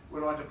is,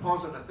 when I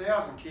deposit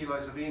 1,000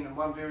 kilos of N in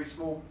one very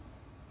small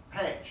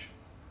patch,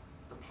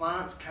 the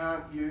plants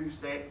can't use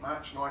that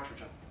much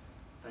nitrogen.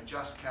 They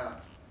just can't.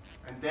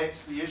 And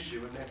that's the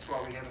issue, and that's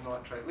why we have a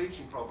nitrate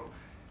leaching problem.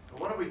 And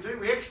what do?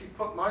 We actually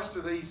put most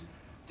of these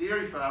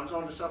dairy farms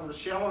onto some of the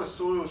shallowest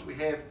soils we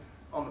have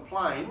on the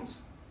plains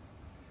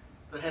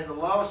that have the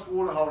lowest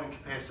water holding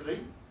capacity,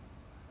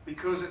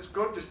 because it's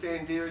good to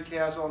stand dairy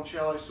cows on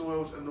shallow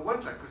soils in the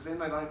winter, because then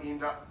they don't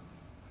end up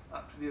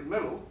to their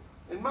middle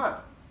in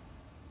mud.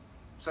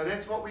 So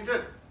that's what we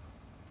did.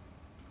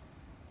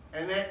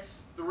 And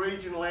that's the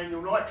regional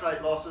annual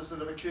nitrate losses that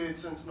have occurred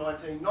since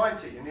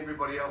 1990, and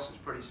everybody else is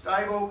pretty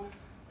stable,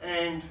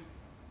 and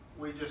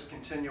we just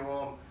continue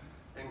on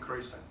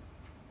increasing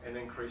and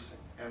increasing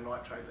our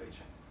nitrate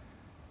leaching.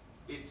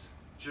 It's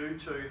due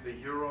to the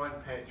urine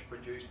patch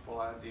produced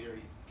by a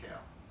dairy cow.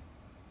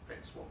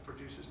 That's what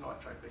produces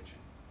nitrate leaching.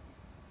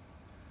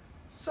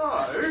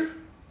 So,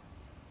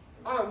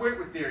 I don't work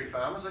with dairy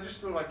farmers, I just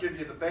thought I'd give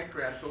you the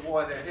background for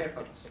why that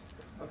happens.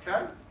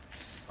 Okay?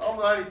 I'm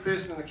the only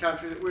person in the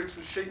country that works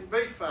with sheep and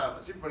beef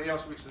farmers. Everybody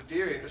else works with the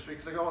dairy industry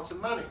because they got lots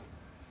of money.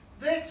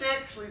 That's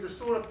actually the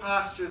sort of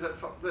pasture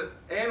that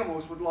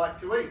animals would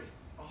like to eat.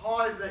 A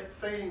high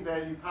feeding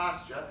value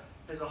pasture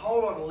has a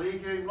whole lot of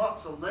legume,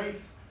 lots of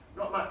leaf,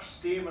 not much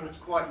stem, and it's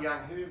quite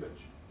young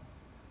herbage.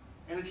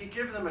 And if you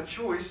give them a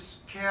choice,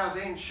 cows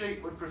and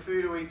sheep would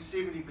prefer to eat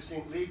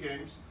 70%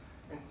 legumes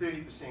and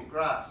 30%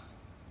 grass.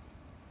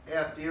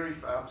 Our dairy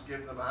farms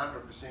give them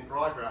 100%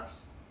 ryegrass.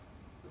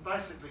 We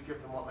basically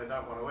give them what they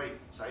don't want to eat,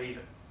 so eat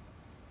it.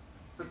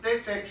 But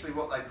that's actually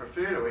what they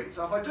prefer to eat.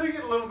 So if I do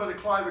get a little bit of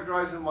clover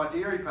grows in my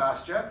dairy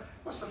pasture,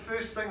 what's the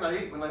first thing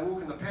they eat when they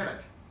walk in the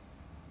paddock?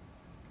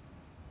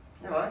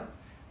 You know,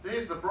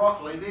 there's the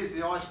broccoli, there's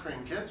the ice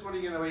cream kids. What are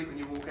you going to eat when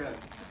you walk in?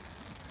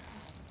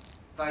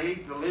 They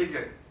eat the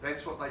legume.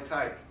 That's what they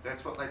take.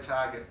 That's what they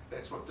target.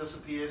 That's what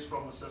disappears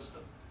from the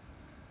system.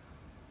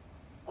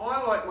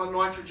 I like my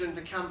nitrogen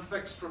to come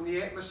fixed from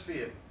the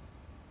atmosphere.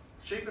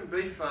 Sheep and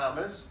beef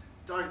farmers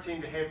don't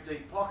tend to have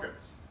deep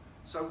pockets.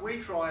 So we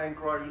try and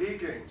grow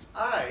legumes.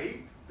 A,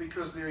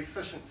 because they're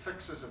efficient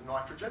fixers of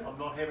nitrogen. I'm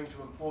not having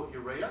to import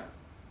urea.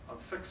 I'm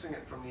fixing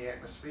it from the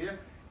atmosphere.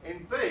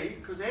 And B,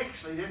 because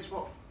actually that's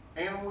what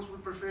animals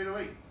would prefer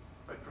to eat.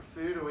 They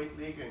prefer to eat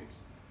legumes.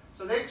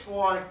 So that's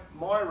why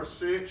my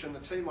research and the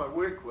team I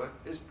work with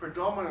is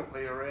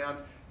predominantly around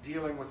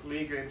dealing with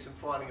legumes and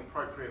finding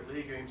appropriate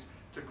legumes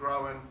to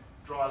grow in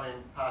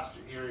dryland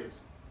pasture areas.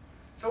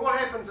 So what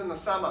happens in the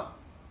summer?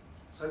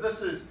 So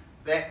this is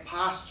that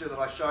pasture that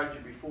I showed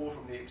you before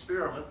from the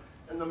experiment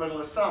in the middle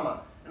of summer.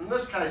 And in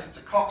this case it's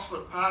a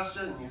cocksfoot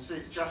pasture, and you can see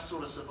it's just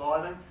sort of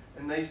surviving.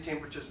 In these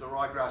temperatures the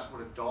ryegrass would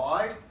have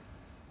died,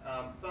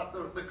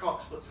 but the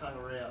cocksfoot's hung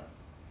around.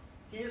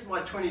 Here's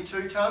my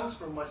 22 tonnes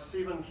from my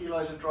 7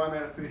 kilos of dry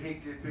matter per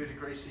hectare per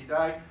degree C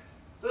day.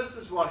 This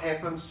is what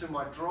happens to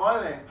my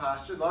dryland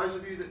pasture. Those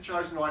of you that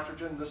chose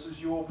nitrogen, this is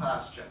your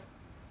pasture.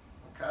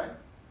 Okay?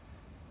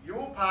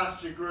 Your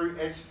pasture grew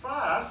as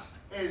fast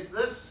as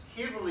this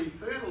heavily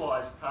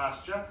fertilised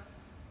pasture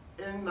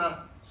in the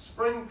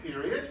spring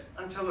period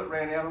until it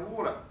ran out of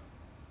water.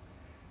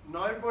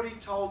 Nobody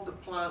told the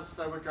plants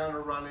they were going to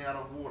run out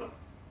of water.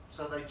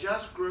 So they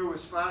just grew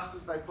as fast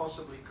as they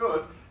possibly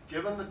could,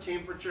 given the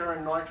temperature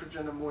and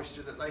nitrogen and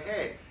moisture that they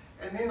had.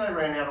 And then they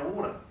ran out of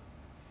water.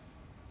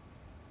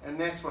 And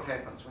that's what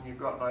happens when you've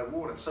got no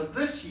water. So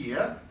this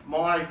year,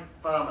 my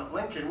farm at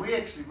Lincoln, we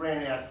actually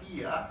ran out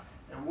here,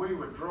 and we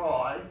were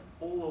dry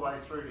all the way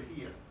through to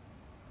here.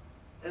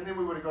 And then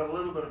we would have got a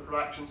little bit of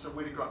production, so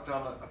we'd have got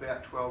done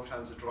about 12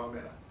 tonnes of dry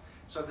matter.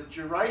 So the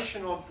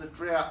duration of the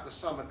drought, the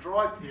summer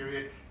dry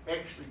period,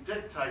 actually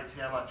dictates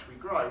how much we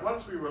grow.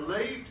 Once we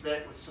relieved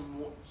that with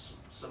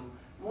some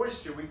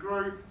moisture, we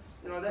grew,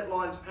 you know, that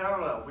line's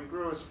parallel. We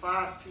grew as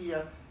fast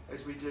here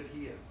as we did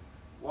here.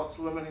 What's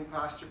limiting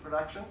pasture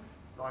production?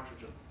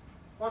 Nitrogen.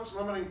 What's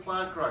limiting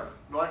plant growth?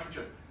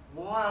 Nitrogen.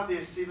 Why are there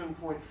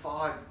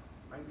 7.5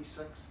 maybe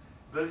 6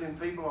 billion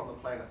people on the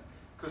planet,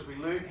 because we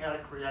learned how to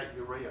create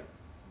urea.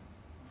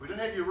 If we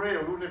didn't have urea,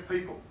 we wouldn't have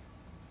people.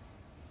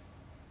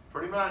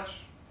 Pretty much,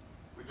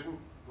 we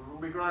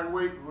wouldn't be growing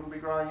wheat, we wouldn't be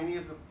growing any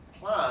of the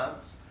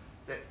plants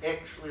that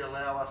actually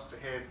allow us to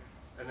have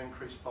an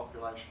increased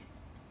population.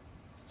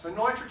 So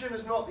nitrogen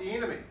is not the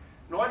enemy.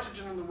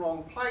 Nitrogen in the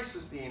wrong place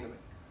is the enemy.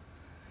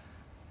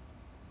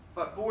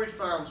 But Boyd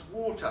Farm's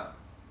water,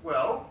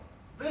 well,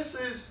 this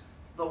is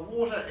the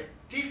water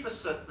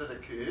deficit that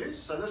occurs.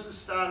 So this is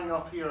starting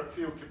off here at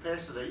field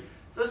capacity.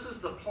 This is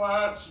the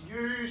plants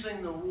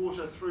using the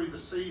water through the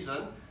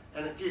season,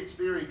 and it gets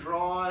very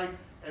dry,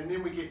 and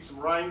then we get some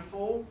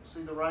rainfall.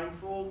 See the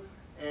rainfall?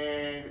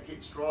 And it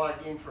gets dry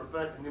again for a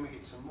bit, and then we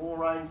get some more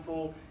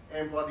rainfall,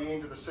 and by the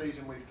end of the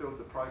season we've filled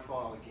the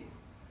profile again.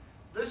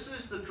 This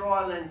is the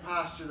dryland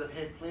pasture that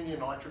had plenty of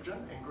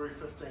nitrogen and grew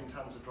 15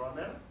 tonnes of dry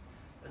matter.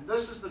 And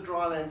this is the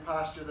dryland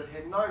pasture that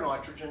had no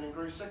nitrogen and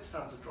grew 6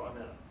 tonnes of dry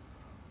matter.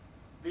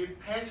 Their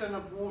pattern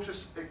of water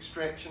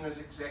extraction is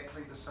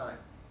exactly the same.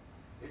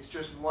 It's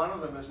just one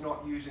of them is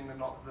not using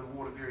the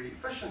water very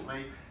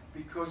efficiently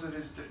because it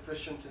is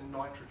deficient in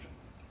nitrogen.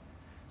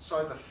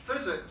 So the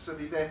physics of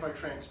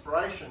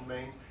evapotranspiration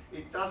means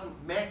it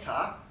doesn't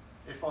matter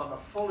if I'm a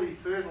fully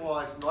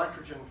fertilised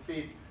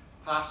nitrogen-fed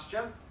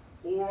pasture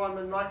or I'm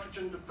a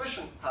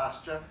nitrogen-deficient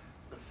pasture.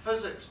 The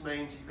physics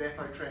means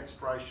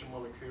evapotranspiration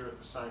will occur at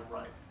the same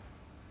rate.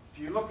 If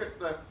you look at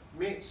the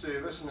Met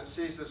Service and it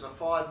says there's a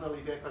 5 mil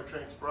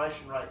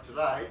evapotranspiration rate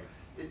today,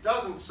 it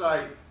doesn't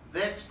say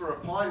that's for a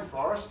pine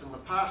forest and the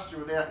pasture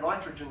without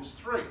nitrogen's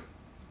 3.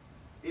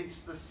 It's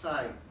the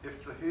same.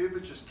 If the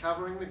herbage is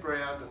covering the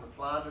ground and the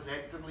plant is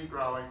actively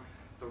growing,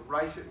 the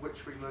rate at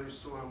which we lose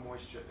soil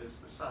moisture is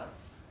the same.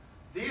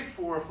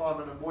 Therefore, if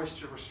I'm in a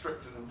moisture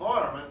restricted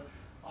environment,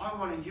 I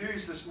want to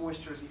use this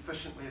moisture as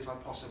efficiently as I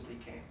possibly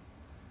can.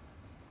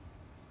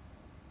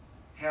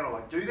 How do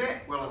I do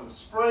that? Well, in the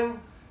spring,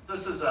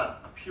 this is a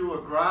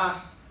pure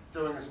grass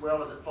doing as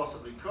well as it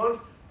possibly could,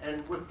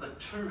 and with the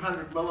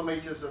 200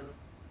 millimetres of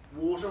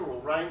water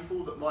or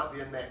rainfall that might be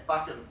in that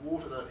bucket of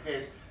water that it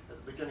has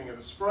at the beginning of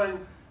the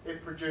spring,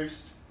 it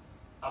produced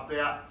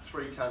about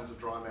 3 tonnes of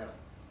dry matter.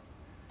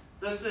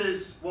 This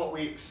is what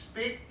we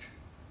expect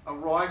a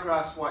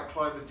ryegrass white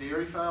clover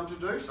dairy farm to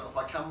do. So if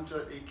I come to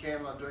eCam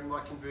and I'm doing my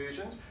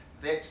conversions,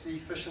 that's the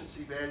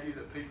efficiency value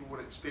that people would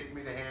expect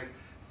me to have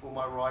for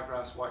my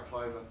ryegrass white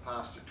clover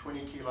pasture,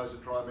 20 kilos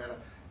of dry matter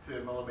per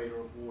millimetre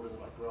of water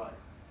that I grow.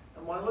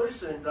 And my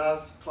lucerne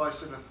does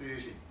closer to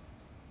 30,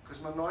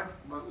 because my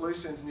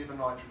lucerne's never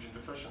nitrogen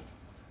deficient.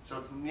 So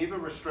it's never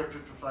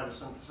restricted for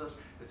photosynthesis,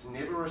 it's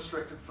never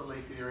restricted for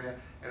leaf area,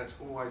 and it's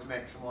always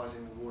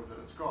maximising the water that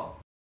it's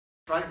got.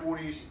 Straight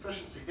water use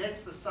efficiency,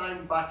 that's the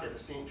same bucket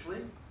essentially,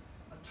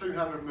 a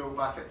 200 ml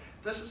bucket.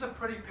 This is a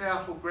pretty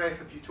powerful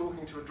graph if you're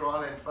talking to a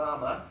dryland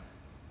farmer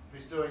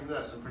who's doing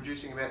this and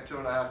producing about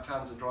 2.5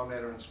 tonnes of dry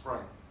matter in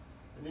spring.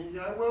 And then you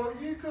go,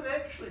 well, you could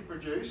actually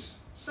produce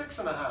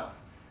 6.5.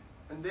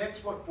 And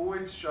that's what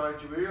Boyd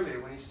showed you earlier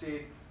when he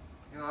said,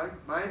 you know,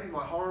 maybe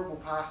my horrible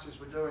pastures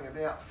were doing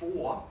about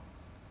 4,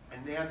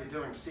 and now they're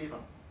doing 7.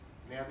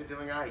 Now they're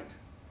doing 8.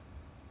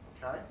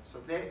 Okay, so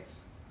that's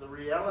the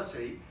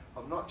reality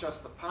of not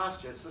just the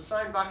pasture. It's the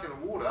same bucket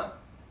of water,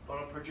 but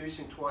I'm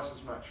producing twice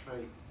as much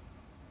feed.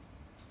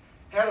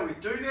 How do we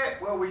do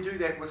that? Well, we do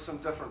that with some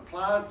different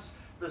plants.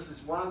 This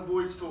is one,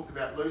 Boyd's talked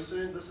about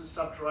lucerne. This is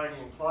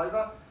subterranean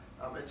clover.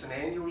 It's an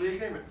annual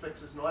legume, it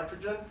fixes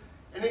nitrogen,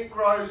 and it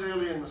grows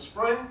early in the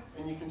spring,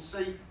 and you can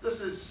see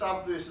this is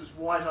sub versus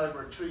white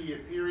over a 2-year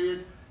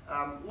period.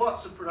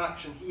 Lots of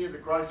production here, the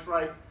growth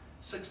rate,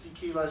 60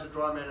 kilos of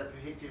dry matter per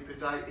hectare per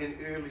day in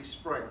early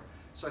spring.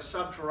 So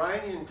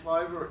subterranean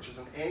clover, which is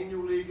an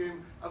annual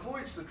legume,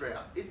 avoids the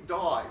drought. It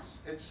dies.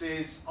 It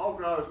says, I'll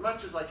grow as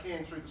much as I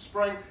can through the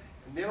spring,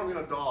 and then I'm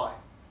going to die.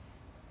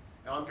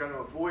 And I'm going to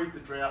avoid the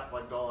drought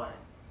by dying.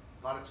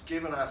 But it's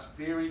given us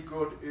very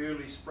good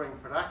early spring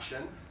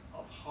production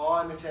of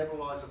high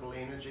metabolizable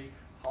energy,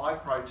 high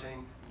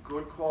protein,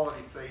 good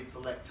quality feed for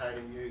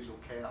lactating ewes or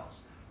cows.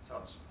 So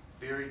it's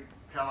very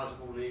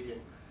palatable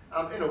legume.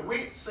 In a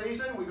wet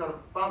season, we've got a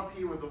bump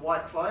here with the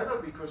white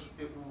clover because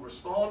it will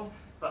respond,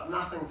 but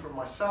nothing from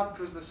my sub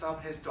because the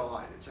sub has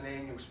died. It's an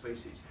annual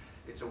species.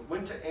 It's a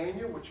winter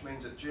annual, which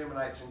means it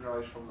germinates and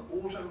grows from the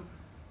autumn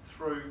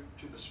through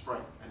to the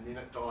spring, and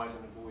then it dies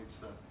and avoids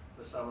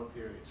the summer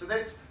period. So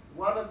that's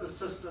one of the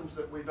systems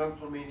that we've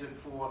implemented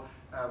for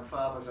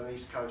farmers in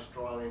East Coast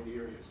dryland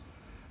areas.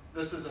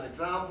 This is an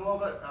example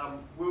of it.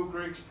 Will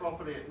Gregg's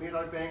property at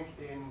Meadowbank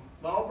in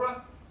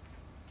Marlborough,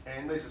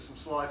 and these are some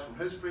slides from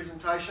his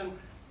presentation.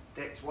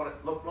 That's what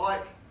it looked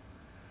like.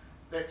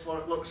 That's what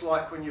it looks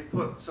like when you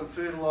put some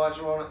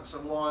fertiliser on it and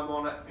some lime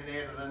on it and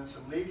added in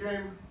some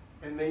legume.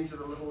 And these are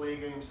the little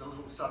legumes, the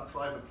little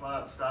subclover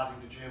plants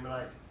starting to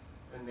germinate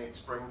in that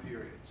spring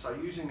period. So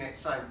using that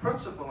same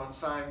principle and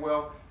saying,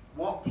 well,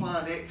 what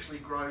plant actually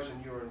grows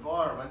in your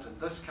environment? In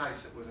this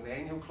case, it was an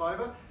annual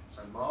clover,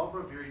 so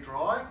Marlborough, very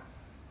dry.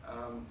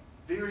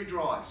 Very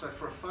dry. So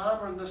for a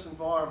farmer in this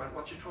environment,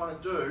 what you're trying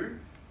to do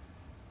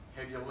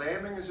have your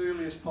lambing as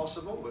early as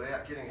possible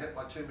without getting hit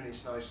by too many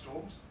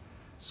snowstorms,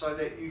 so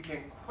that you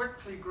can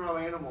quickly grow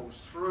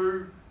animals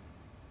through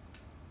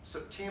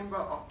September,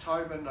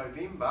 October,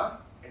 November,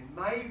 and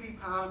maybe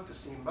part of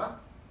December,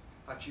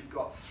 but you've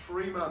got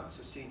 3 months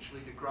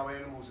essentially to grow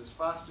animals as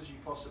fast as you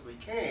possibly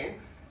can,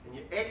 and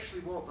you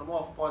actually want them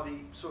off by the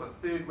sort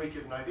of 3rd week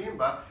of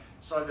November,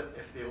 so that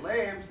if they're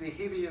lambs, they're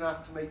heavy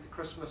enough to meet the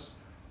Christmas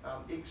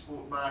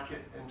export market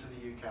into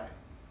the UK.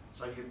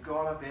 So you've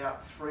got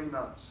about 3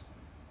 months.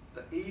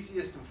 The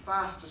easiest and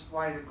fastest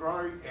way to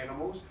grow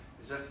animals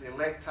is if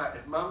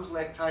if mum's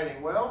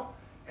lactating well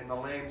and the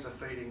lambs are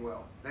feeding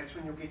well. That's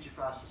when you'll get your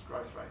fastest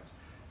growth rates.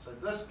 So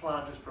this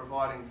plant is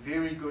providing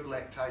very good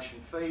lactation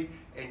feed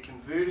and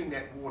converting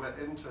that water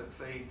into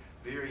feed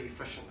very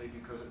efficiently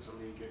because it's a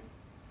legume.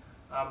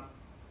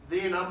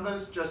 Their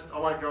numbers, I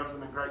won't go into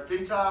them in great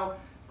detail,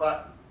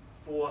 but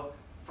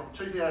from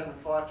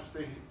 2005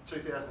 to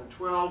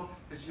 2012,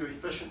 his yield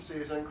efficiency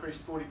has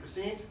increased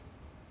 40%,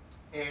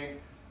 and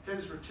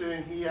his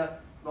return here,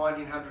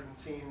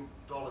 $1,910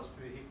 per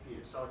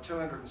hectare, so a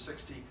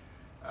 260%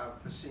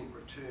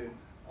 return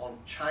on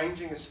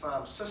changing his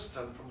farm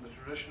system from the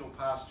traditional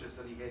pastures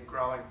that he had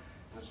growing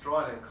in his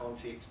dryland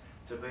context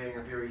to being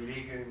a very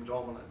legume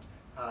dominant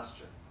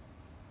pasture.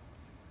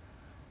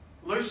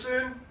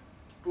 Lucerne,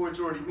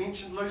 Boyd's already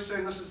mentioned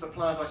Lucerne. This is the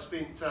plant I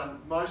spent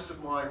most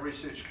of my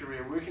research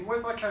career working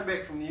with. I came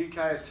back from the UK,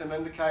 as Tim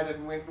indicated,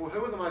 and went, well,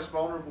 who are the most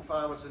vulnerable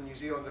farmers in New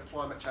Zealand if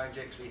climate change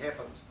actually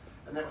happens?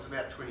 And that was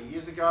about 20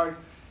 years ago,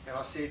 and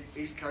I said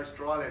East Coast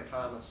dryland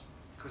farmers,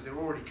 because they're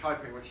already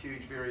coping with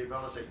huge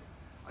variability.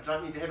 I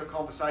don't need to have a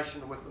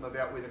conversation with them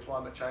about whether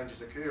climate change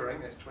is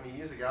occurring. That's 20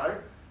 years ago.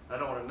 They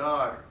don't want to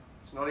know.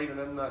 It's not even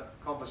in the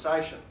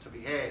conversation to be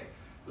had.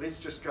 Let's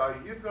just go,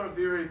 you've got a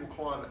variable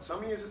climate.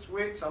 Some years it's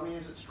wet, some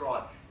years it's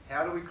dry.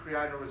 How do we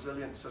create a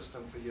resilient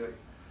system for you?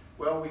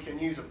 Well, we can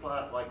use a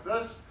plant like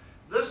this.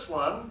 This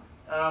one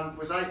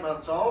was 8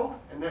 months old,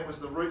 and that was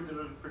the root that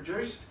it had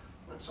produced.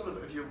 And sort of,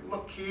 if you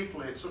look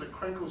carefully, it sort of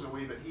crinkles a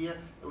wee bit here.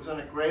 It was on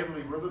a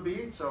gravelly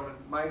riverbed, so it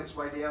had made its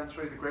way down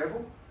through the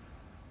gravel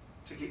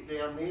to get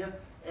down there,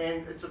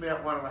 and it's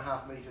about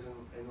 1.5 metres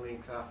in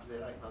length after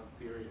that 8-month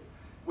period.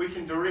 We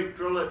can direct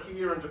drill it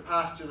here into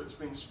pasture that's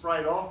been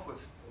sprayed off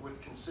with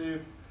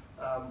conserved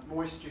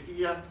moisture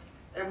here,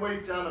 and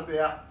we've done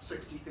about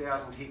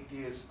 60,000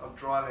 hectares of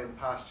dryland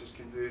pastures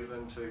converted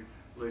into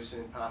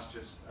lucerne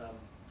pastures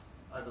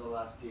over the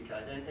last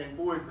decade. And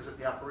Boyd was at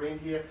the upper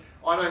end here.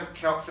 I don't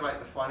calculate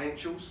the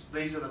financials.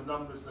 These are the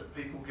numbers that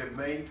people give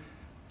me.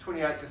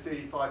 28 to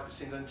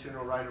 35%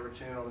 internal rate of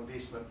return on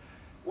investment.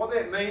 What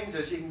that means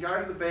is you can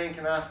go to the bank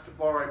and ask to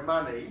borrow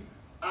money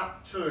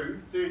up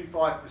to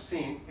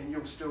 35% and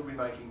you'll still be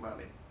making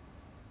money.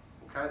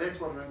 Okay,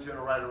 that's what an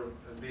internal rate of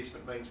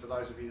investment means for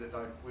those of you that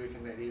don't work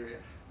in that area.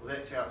 Well,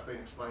 that's how it's been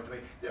explained to me.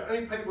 The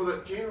only people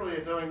that generally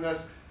are doing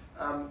this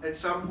at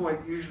some point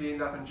usually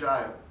end up in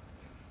jail,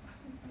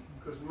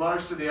 because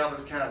most of the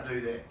others can't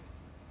do that.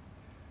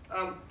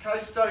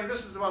 Case study,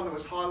 this is the one that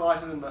was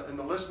highlighted in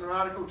the listener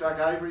article, Doug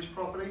Avery's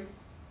property.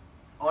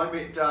 I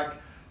met Doug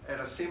at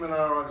a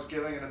seminar I was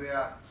giving in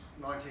about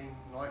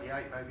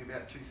 1998, maybe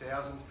about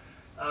 2000.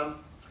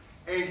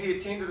 And he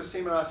attended a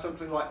seminar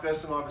simply like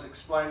this, and I was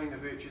explaining the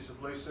virtues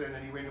of lucerne,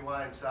 and he went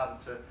away and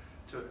started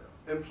to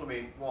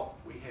implement what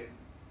we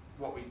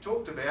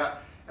talked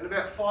about. And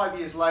about 5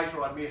 years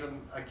later, I met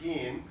him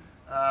again.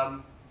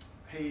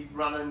 He'd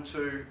run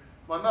into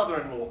my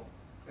mother-in-law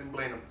in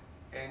Blenheim,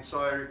 and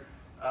so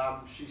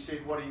she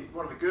said, what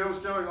are the girls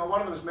doing? Oh,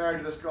 one of them is married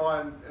to this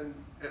guy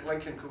at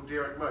Lincoln called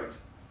Derek Moot.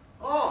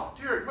 Oh,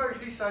 Derek Moot,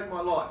 he saved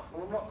my life.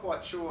 Well, I'm not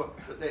quite sure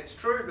that that's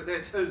true, but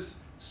that's his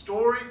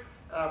story,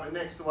 and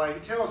that's the way he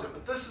tells it.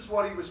 But this is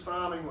what he was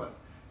farming with.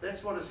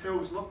 That's what his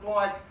hills looked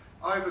like,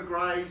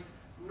 overgrazed,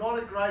 not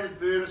a great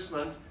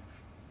advertisement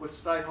with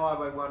State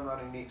Highway 1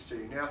 running next to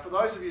you. Now, for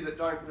those of you that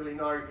don't really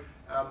know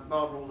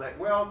Marlborough all that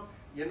well,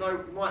 you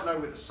might know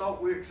where the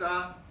salt works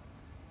are.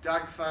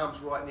 Doug farms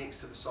right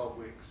next to the salt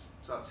works.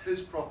 So it's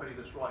his property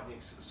that's right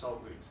next to the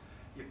salt works.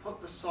 You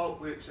put the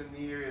salt works in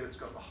the area that's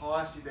got the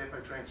highest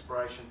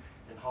evapotranspiration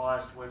and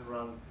highest wind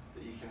run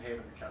that you can have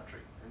in the country,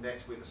 and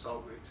that's where the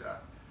salt works are.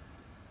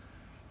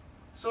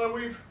 So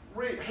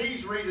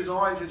he's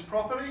redesigned his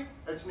property.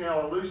 It's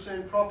now a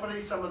lucerne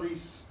property. Some of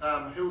these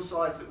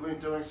hillsides that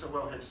weren't doing so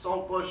well have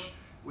salt bush.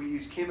 We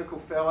use chemical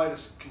fallow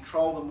to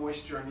control the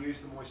moisture and use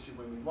the moisture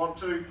when we want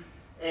to.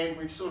 And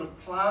we've sort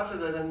of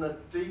planted it in the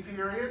deep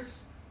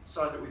areas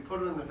so that we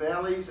put it in the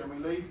valleys and we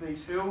leave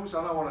these hills.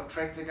 I don't want a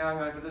tractor going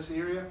over this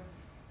area.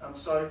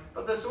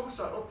 But this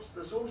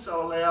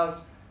also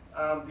allows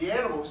the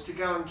animals to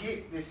go and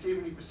get their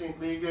 70%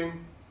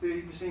 legume,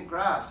 30%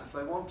 grass if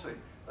they want to.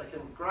 They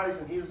can graze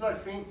in here. There's no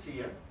fence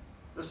here.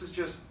 This is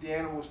just the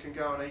animals can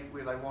go and eat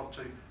where they want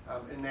to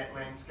in that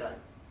landscape.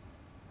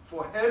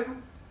 For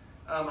him,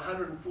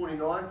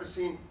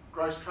 149%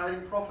 gross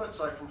trading profit,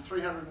 so from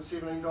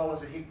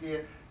 $317 a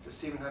hectare to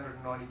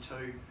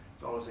 $792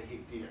 a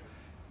hectare.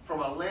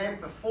 From a lamb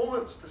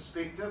performance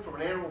perspective, from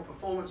an animal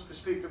performance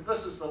perspective,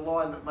 this is the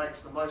line that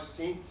makes the most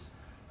sense.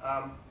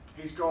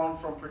 he's gone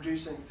from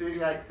producing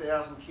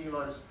 38,000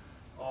 kilos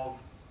of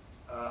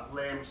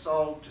lamb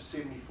sold to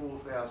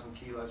 74,000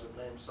 kilos of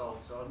lamb sold.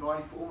 So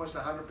almost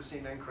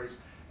 100% increase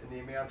in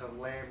the amount of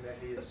lamb that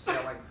he is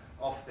selling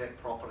off that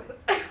property.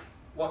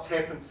 What's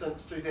happened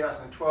since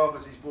 2012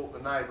 is he's bought the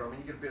neighbour. I mean,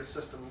 you get a better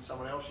system than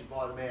someone else, you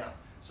buy them out.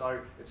 So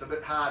it's a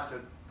bit hard to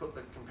put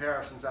the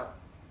comparisons up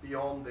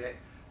beyond that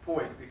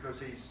point because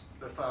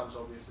the farm's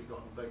obviously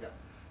gotten bigger.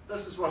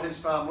 This is what his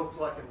farm looks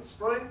like in the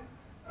spring.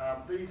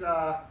 These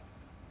are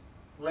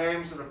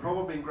lambs that have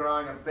probably been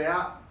growing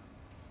about,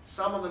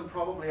 some of them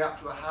probably up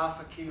to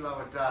 ½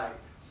 kilo a day.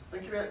 So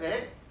think about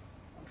that,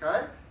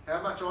 okay?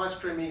 How much ice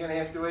cream are you going to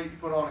have to eat to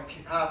put on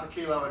 ½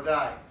 kilo a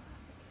day?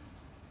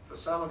 For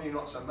some of you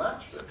not so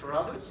much, but for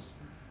others,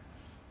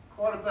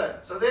 quite a bit.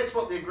 So that's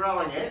what they're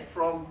growing at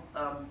from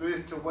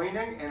birth to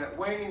weaning, and at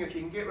weaning, if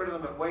you can get rid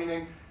of them at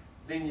weaning,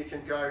 then you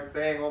can go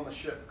bang on the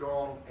ship,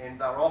 gone, and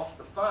they're off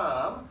the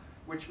farm,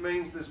 which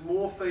means there's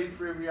more feed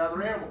for every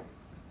other animal.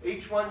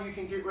 Each one you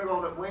can get rid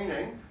of at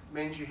weaning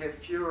means you have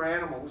fewer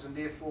animals and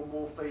therefore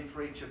more feed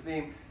for each of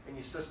them, and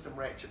your system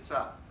ratchets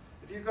up.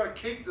 If you've got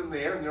to keep them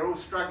there and they're all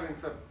struggling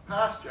for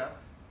pasture,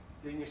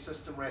 then your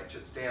system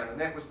ratchets down, and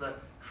that was the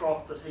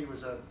trough that he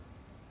was in.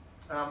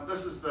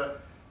 This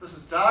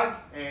is Doug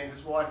and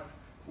his wife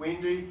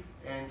Wendy,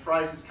 and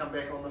Fraser's come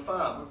back on the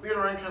farm. With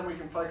better income, we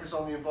can focus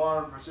on the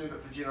environment and preserve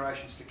it for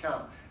generations to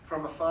come.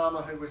 From a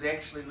farmer who was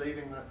actually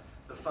leaving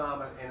the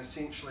farm and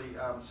essentially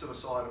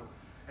suicidal.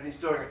 And he's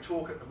doing a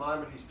talk at the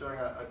moment. He's doing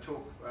a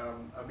talk,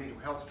 a mental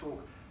health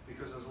talk,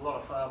 because there's a lot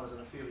of farmers in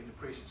a fairly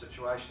depressed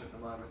situation at the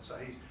moment. So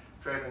he's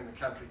travelling the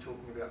country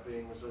talking about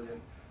being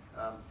resilient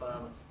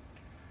farmers.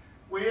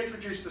 We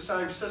introduced the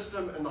same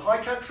system in the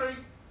high country,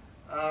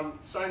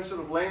 same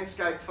sort of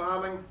landscape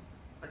farming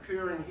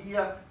occurring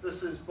here.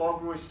 This is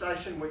Bogroy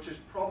Station, which is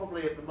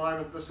probably at the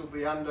moment, this will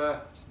be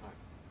under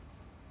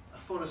a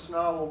foot of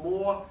snow or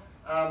more.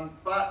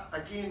 But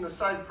again, the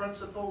same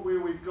principle where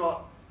we've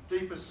got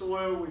deeper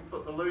soil, we've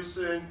put the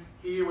lucerne.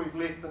 Here we've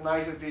left the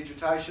native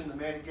vegetation, the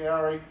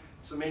matagari.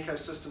 Some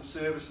ecosystem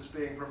services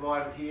being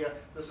provided here.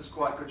 This is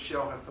quite good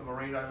shelter for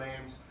merino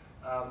lambs.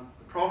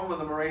 The problem with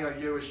the merino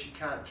ewe is she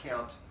can't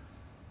count.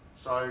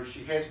 So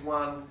she has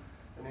one,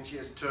 and then she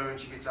has two, and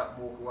she gets up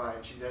and walk away,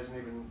 and she doesn't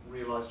even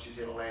realise she's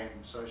had a lamb.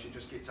 So she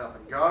just gets up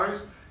and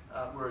goes.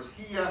 Whereas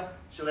here,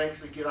 she'll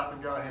actually get up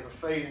and go and have a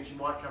feed, and she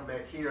might come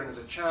back here, and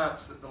there's a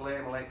chance that the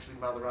lamb will actually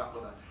mother up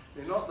with her.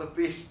 They're not the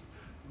best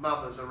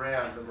mothers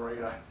around, the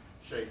merino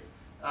sheep.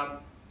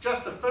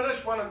 Just to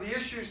finish, one of the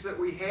issues that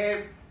we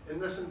have in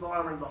this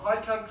environment in the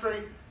high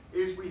country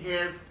is we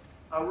have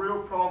a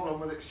real problem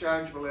with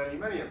exchangeable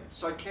aluminium.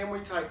 So can we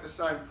take the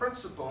same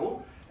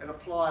principle and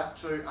apply it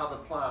to other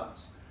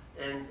plants?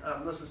 And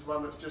this is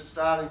one that's just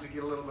starting to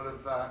get a little bit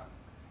of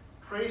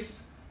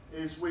press,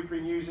 is we've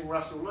been using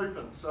Russell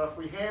lupins. So if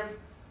we have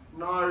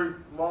no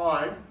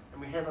lime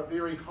and we have a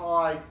very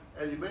high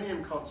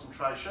aluminium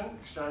concentration,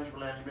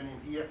 exchangeable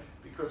aluminium here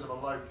because of a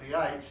low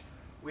pH,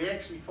 we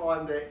actually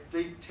find that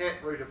deep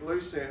taproot of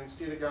lucerne,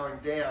 instead of going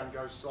down,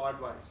 goes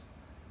sideways.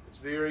 It's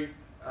very,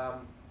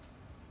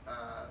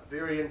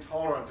 very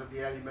intolerant of the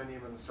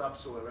aluminium in the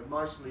subsoil, and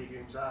most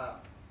legumes are.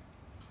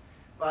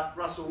 But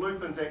Russell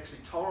lupins actually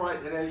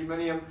tolerate that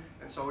aluminium,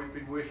 and so we've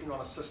been working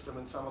on a system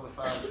in some of the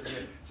farms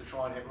here to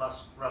try and have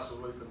Russell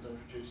lupins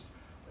introduced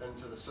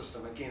into the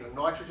system. Again, a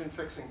nitrogen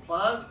fixing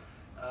plant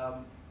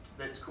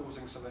that's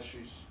causing some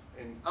issues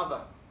in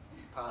other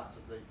parts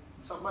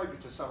of maybe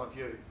to some of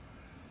you.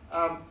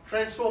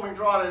 Transforming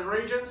dryland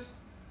regions,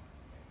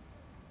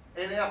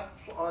 and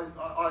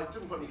I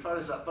didn't put any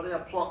photos up, but our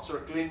plots are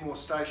at Glenmore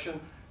Station.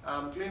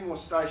 Glenmore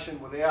Station,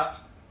 without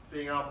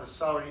being able to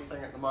sow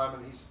anything at the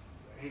moment,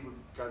 he would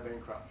go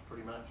bankrupt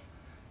pretty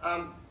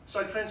much.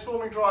 So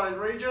transforming dryland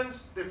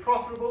regions, they're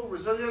profitable,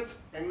 resilient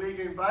and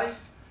legume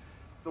based.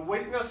 The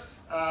weakness,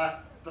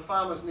 the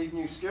farmers need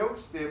new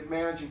skills, they're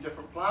managing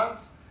different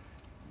plants.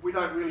 We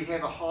don't really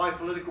have a high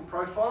political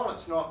profile.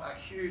 It's not a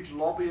huge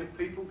lobby of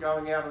people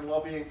going out and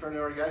lobbying for an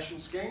irrigation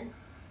scheme.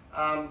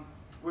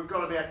 We've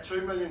got about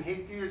 2 million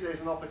hectares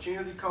as an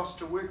opportunity cost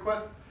to work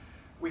with.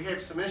 We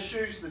have some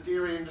issues. The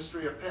dairy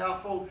industry are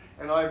powerful,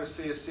 and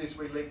Overseer says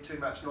we leak too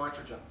much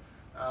nitrogen.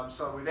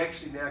 So we've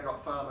actually now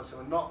got farmers who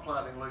are not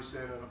planting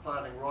lucerne and are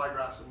planting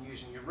ryegrass and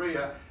using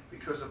urea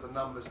because of the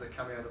numbers that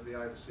come out of the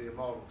Overseer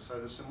model. So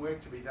there's some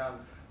work to be done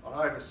on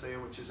Overseer,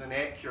 which is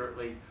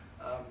inaccurately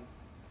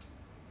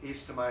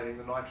estimating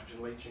the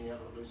nitrogen leaching out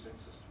of the lucerne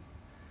system.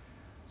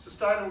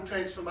 Sustainable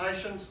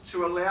transformations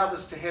to allow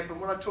this to happen.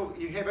 When I talk,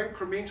 you have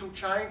incremental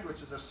change,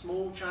 which is a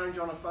small change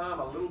on a farm,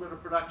 a little bit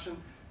of production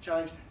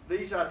change.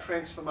 These are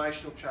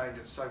transformational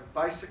changes. So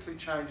basically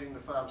changing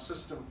the farm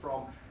system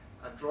from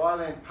a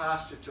dryland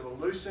pasture to a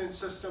lucerne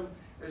system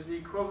is the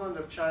equivalent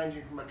of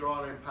changing from a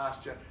dryland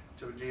pasture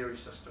to a dairy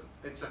system.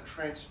 It's a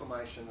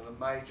transformation, and a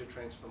major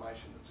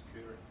transformation that's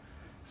occurring.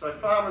 So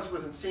farmers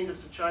with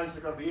incentives to change,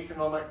 they've got to be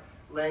economic,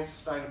 land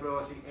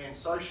sustainability and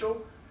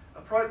social.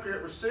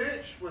 Appropriate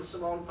research with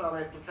some on-farm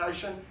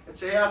application.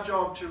 It's our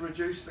job to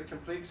reduce the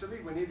complexity.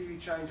 Whenever you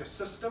change a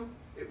system,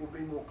 it will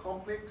be more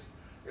complex.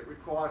 it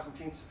requires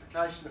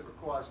intensification, it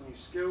requires new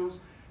skills.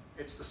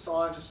 It's the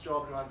scientist's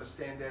job to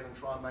understand that and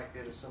try and make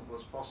that as simple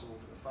as possible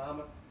to the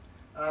farmer.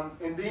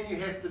 And then you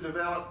have to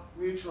develop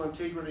mutual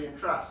integrity and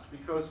trust,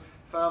 because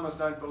farmers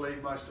don't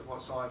believe most of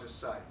what scientists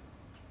say.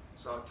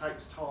 So it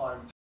takes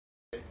time to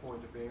that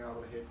point of being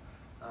able to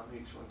have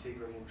mutual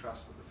integrity and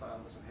trust with the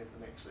farmers and have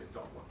them actually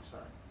adopt what you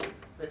say.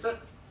 That's it.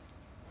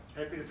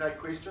 Happy to take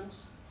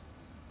questions.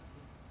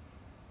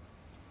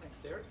 Thanks,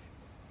 Derek.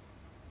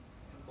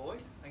 And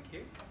Boyd, thank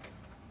you.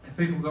 Have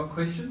people got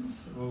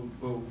questions?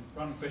 We'll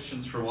run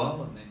questions for a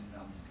while and then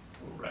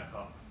we'll wrap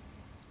up.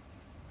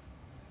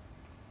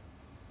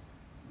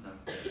 No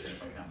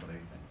questions, I can't believe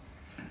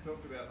that. You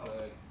talked about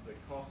the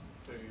cost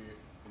to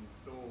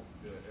install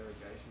the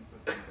irrigation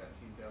system, about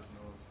 $10,000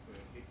 per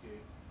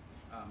hectare.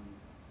 Can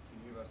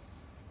you give us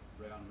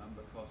round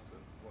number costs of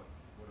what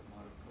it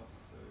might have cost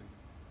to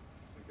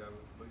go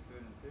with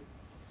Lucerne instead?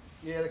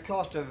 Yeah, the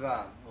cost of,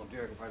 well,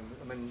 Derek,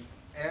 I mean,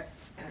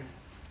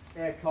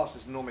 our cost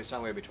is normally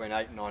somewhere between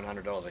 $800 and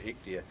 $900 a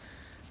hectare,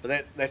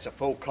 but that's a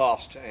full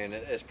cost, and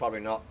it's probably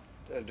not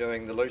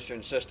doing the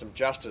Lucerne system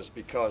justice,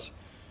 because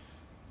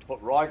to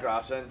put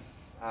ryegrass in,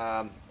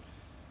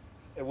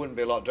 it wouldn't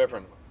be a lot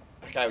different.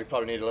 Okay, we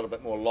probably need a little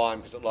bit more lime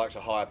because it likes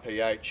a higher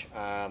pH,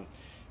 and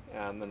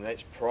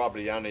that's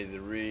probably only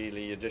the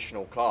really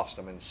additional cost.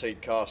 I mean,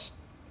 seed cost,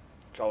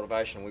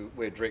 cultivation,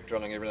 we're direct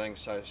drilling everything,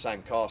 so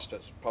same cost.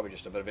 It's probably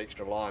just a bit of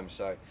extra lime.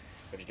 So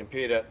if you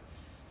compared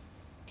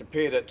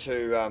it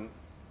to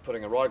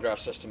putting a ryegrass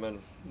system in,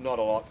 not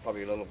a lot,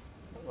 probably a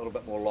little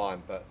bit more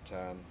lime, but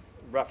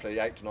roughly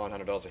 $800 to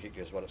 $900 a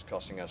hectare is what it's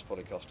costing us,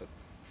 fully costed.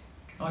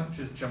 Can I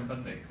just jump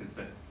in there, because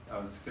I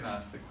was going to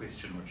ask the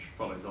question which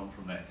follows on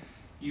from that.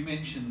 You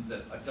mentioned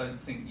that I don't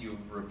think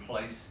you've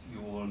replaced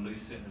your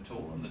Lucerne at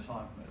all in the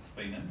time it's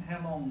been in.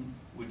 How long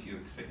would you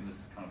expect, and this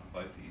is kind of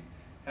for both of you,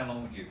 how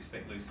long would you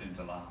expect Lucerne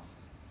to last?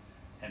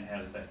 And how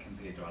does that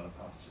compare to other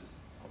pastures?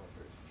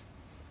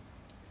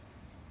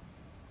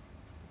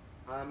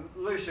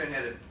 Lucerne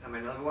had,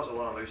 there was a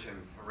lot of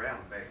Lucerne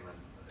around back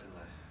in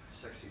the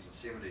 60s and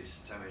 70s,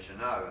 Tim, as you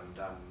know, and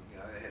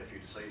it had a few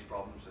disease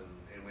problems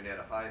and went out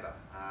of favour.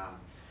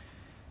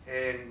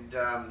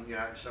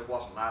 So it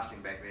wasn't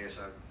lasting back there,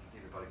 so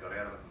everybody got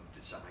out of it and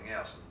did something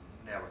else, and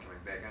now we're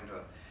coming back into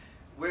it.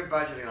 We're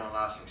budgeting on it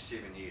lasting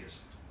 7 years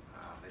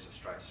as a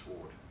straight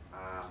sward.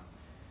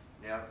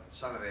 Now,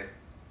 some of our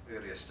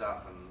earlier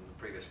stuff and the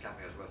previous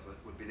company I was with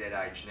would be that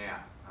age now,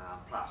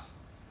 plus.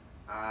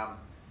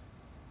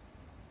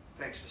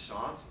 Thanks to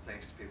science and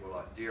thanks to people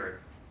like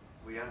Derek,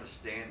 we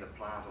understand the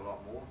plant a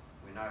lot more.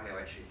 We know how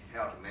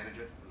to manage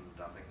it, and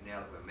I think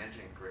now that we're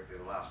managing it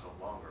correctly, it'll last a lot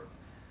longer.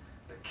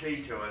 The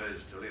key to it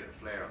is to let it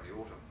flower in the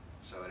autumn,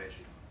 so it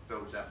actually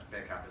builds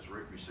back up its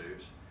root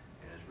reserves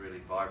and is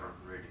really vibrant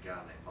and ready to go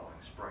in that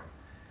following spring.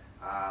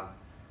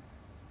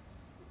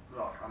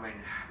 Look,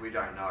 we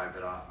don't know,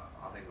 but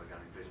I think we're going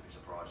to be pleasantly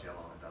surprised how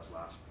long it does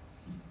last.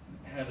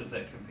 How does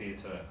that compare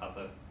to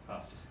other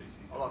pasture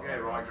species? Like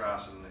our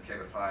ryegrass and the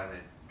cabernet and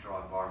their dry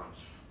environments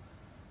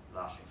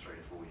lasting 3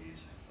 to 4 years.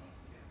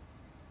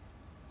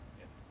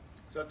 Yeah.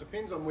 So it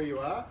depends on where you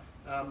are.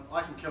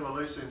 I can kill a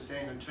Lucerne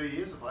stand in 2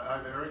 years if I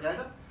over-irrigate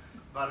it,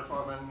 but if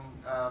I'm in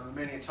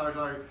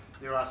Maniatoto,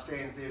 there are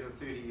stands there that are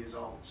 30 years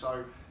old.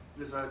 So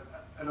there's an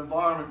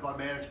environment by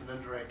management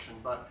interaction,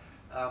 but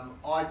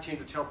I tend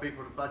to tell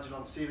people to budget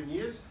on 7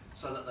 years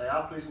so that they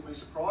are pleasantly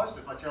surprised.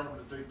 If I tell them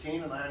to do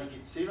 10 and they only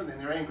get 7, then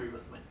they're angry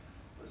with me.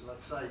 Whereas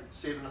if I say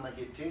 7 and they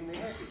get 10, they're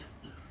happy.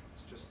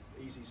 It's just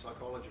easy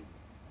psychology.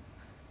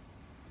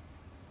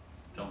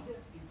 Tom?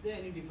 Is there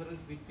any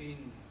difference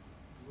between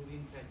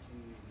urine patch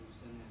in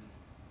Lucerne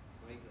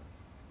and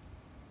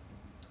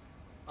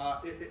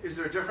ryegrass? Is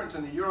there a difference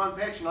in the urine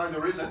patch? No,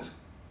 there isn't.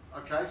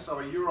 Okay, so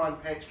a urine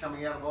patch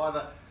coming out of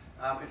either,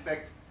 in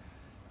fact,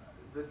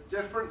 the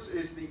difference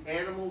is the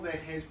animal that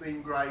has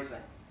been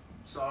grazing.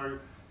 So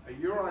a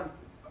urine,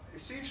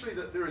 essentially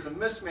there is a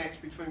mismatch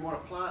between what a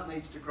plant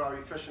needs to grow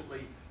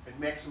efficiently and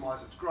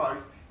maximise its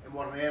growth and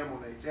what an animal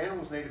needs.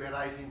 Animals need about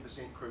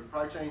 18% crude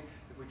protein.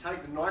 If we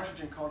take the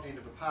nitrogen content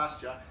of a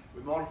pasture,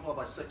 we multiply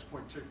by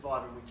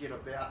 6.25 and we get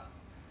about,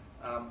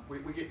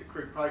 we get the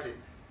crude protein.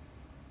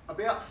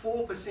 About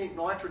 4%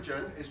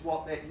 nitrogen is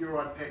what that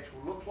urine patch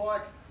will look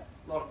like.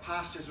 A lot of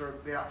pastures are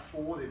about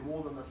 4, they're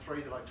more than the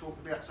 3 that I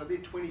talked about, so they're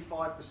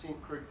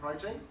 25% crude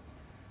protein.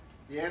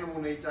 The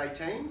animal needs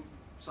 18,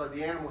 so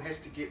the animal has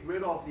to get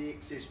rid of the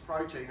excess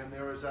protein, and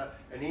there is an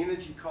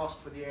energy cost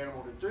for the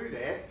animal to do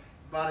that,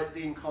 but it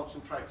then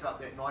concentrates up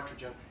that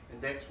nitrogen,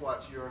 and that's why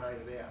it's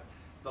urinated out.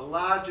 The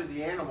larger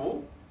the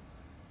animal,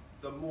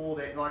 the more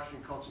that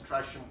nitrogen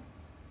concentration,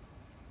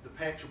 the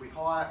patch will be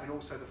higher, and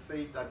also the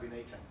feed they've been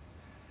eating.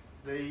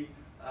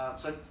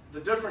 So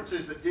the difference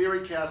is that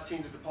dairy cows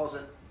tend to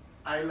deposit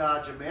a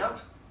large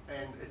amount,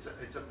 and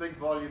it's a big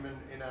volume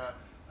in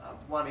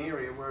one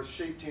area, whereas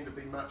sheep tend to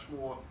be much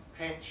more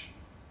patch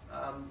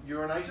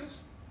urinators.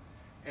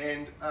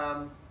 And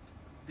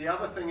the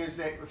other thing is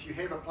that if you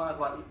have a plant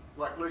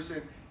like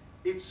Lucerne,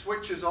 it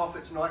switches off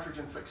its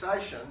nitrogen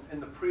fixation in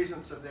the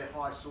presence of that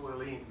high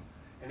soil N.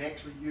 and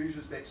actually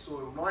uses that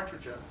soil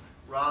nitrogen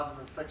rather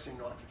than fixing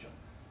nitrogen.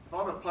 If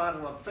I'm a plant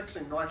and I'm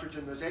fixing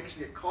nitrogen, there's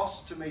actually a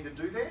cost to me to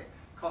do that.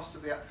 Costs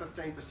about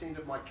 15%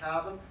 of my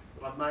carbon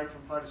that I've made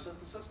from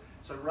photosynthesis.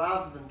 So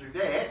rather than do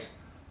that,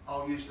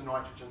 I'll use the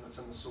nitrogen that's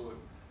in the soil.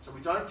 So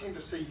we don't tend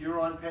to see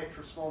urine patch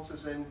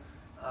responses in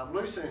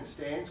lucerne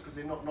stands because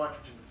they're not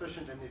nitrogen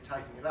deficient and they're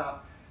taking it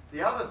up.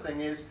 The other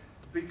thing is,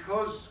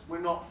 because we're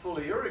not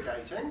fully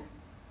irrigating,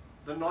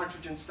 the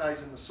nitrogen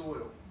stays in the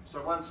soil.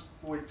 So once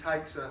Boyd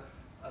takes a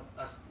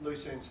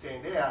lucerne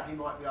stand out, he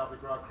might be able to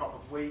grow a crop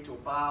of wheat or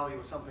barley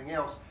or something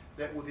else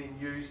that will then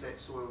use that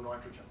soil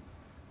nitrogen.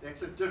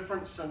 That's a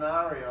different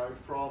scenario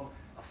from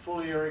a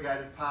fully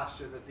irrigated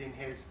pasture that then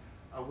has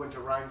a winter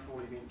rainfall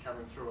event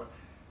coming through it.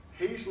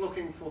 He's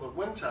looking for the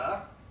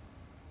winter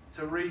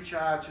to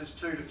recharge his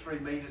 2 to 3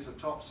 metres of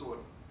topsoil.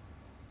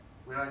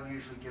 We don't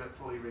usually get it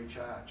fully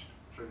recharged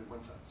through the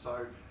winter.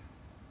 So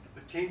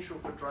the potential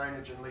for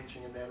drainage and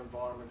leaching in that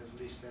environment is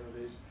less than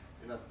it is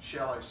in a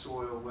shallow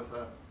soil with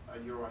a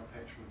urine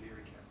patch from a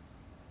dairy cow.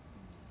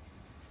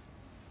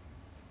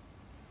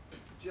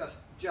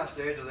 Just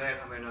to add to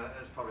that, I mean,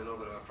 it's probably a little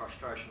bit of a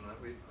frustration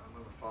that we're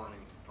finding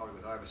probably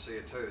with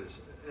overseer too, is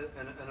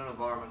in an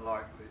environment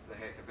like the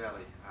Hacker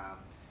Valley,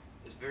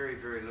 there's very,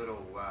 very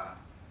little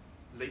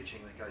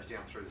leaching that goes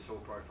down through the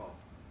soil profile.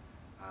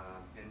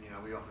 And you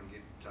know, we often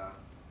get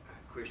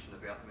questioned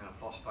about the amount of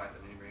phosphate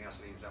and everything else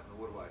that ends up in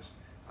the waterways.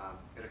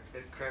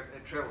 It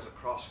travels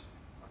across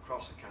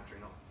the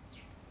country, not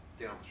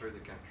down through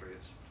the country.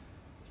 It's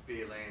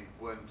bare land,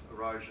 wind,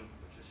 erosion,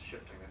 which is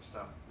shifting that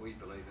stuff, we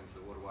believe, into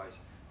the waterways.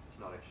 It's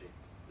not actually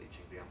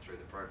leaching down through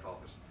the profile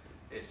because,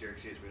 as Derek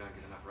says, we don't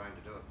get enough rain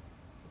to do it.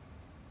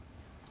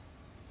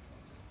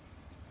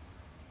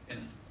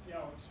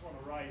 Yeah, I just want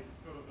to raise a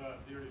sort of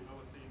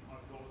variability in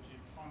hydrology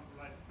and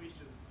climate-related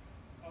question.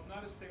 I've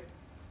noticed that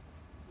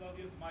a lot of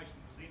the information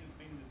presented has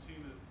been in the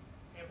term of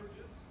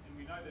averages, and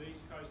we know that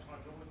East Coast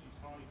hydrology is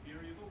highly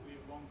variable. We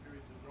have long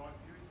periods of dry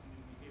periods, and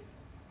then we have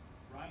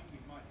rain.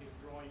 We might have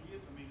dry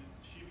years. I mean, in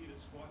Cheviot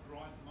it's quite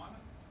dry at the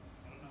moment.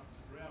 I don't know if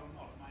it's a drought or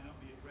not. It may not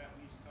be a drought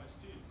in East Coast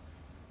terms.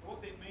 But what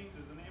that means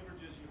is, in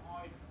averages, you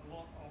hide a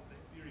lot of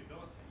that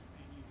variability,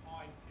 and you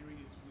hide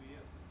periods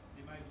where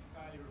there may be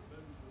failure of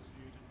businesses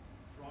due to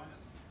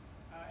dryness.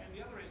 And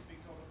the other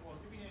aspect of it was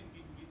every now and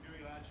again you get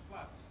very large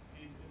floods,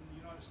 and in the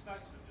United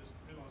States they've just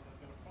realised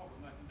they've got a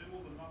problem. They can do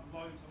all the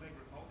loads of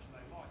agriculture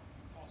they like,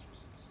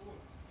 phosphorus in the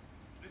soils.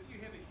 But if you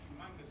have a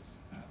humongous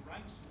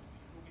rainstorm,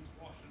 it all gets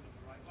washed into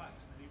the Great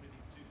Lakes and then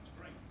everything turns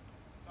green.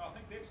 So I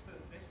think that's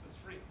the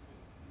threat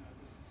with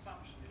this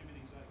assumption that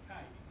everything's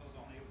okay because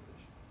on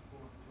average,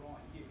 or in a dry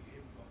year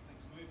you haven't got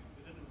things moving,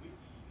 but in a wet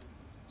year you have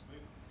things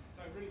moving.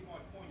 So really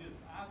my point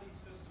is, are these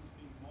systems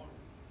being modelled,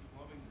 if you're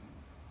modelling them,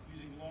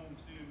 using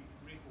long-term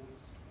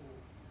records or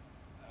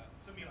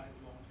simulated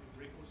long-term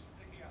records,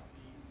 picking up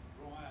the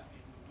drier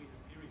and the wetter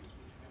periods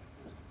which are going to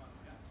cause the fun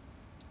gaps?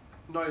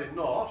 No, they're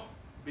not,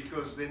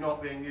 because they're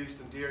not being used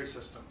in dairy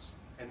systems.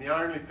 And the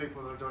only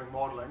people that are doing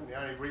modelling, the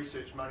only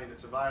research money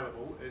that's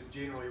available is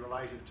generally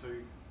related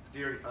to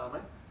dairy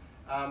farming.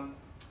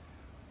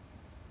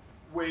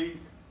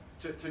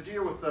 To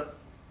deal with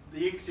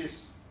the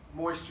excess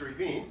moisture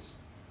events,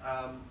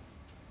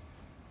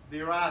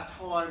 there are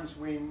times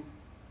when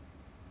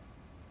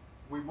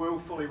we will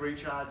fully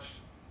recharge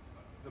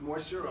the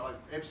moisture. I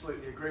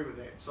absolutely agree with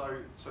that.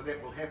 So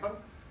that will happen.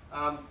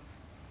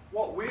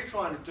 What we're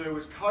trying to do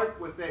is cope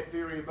with that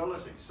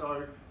variability.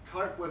 So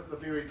cope with the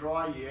very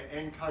dry year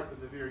and cope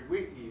with the very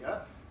wet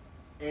year,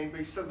 and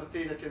be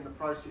sympathetic in the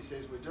process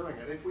as we're doing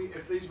it.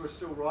 If these were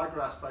still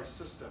ryegrass-based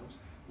systems,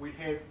 we'd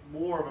have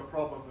more of a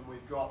problem than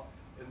we've got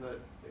in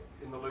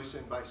the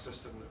lucerne-based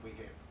system that we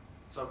have.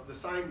 So the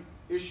same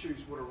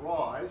issues would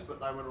arise, but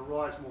they would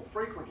arise more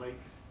frequently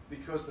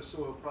because the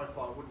soil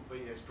profile wouldn't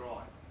be as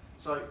dry.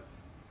 So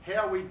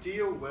how we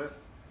deal with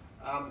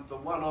the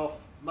one-off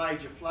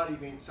major flood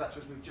events such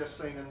as we've just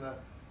seen in the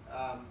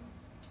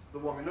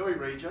Wanganui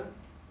region,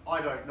 I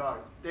don't know.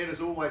 That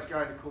is always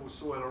going to cause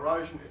soil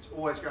erosion. It's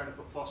always going to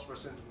put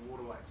phosphorus into the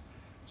waterways.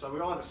 So we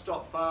either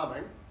stop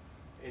farming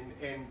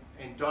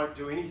and don't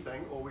do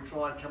anything, or we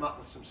try and come up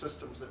with some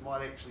systems that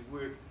might actually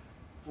work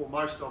for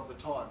most of the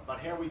time. But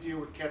how we deal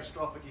with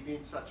catastrophic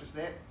events such as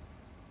that,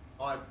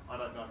 I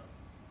don't know.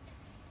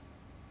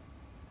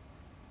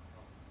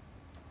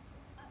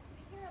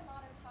 We hear a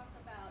lot of talk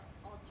about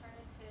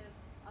alternative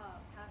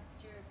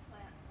pasture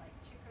plants like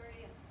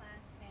chicory and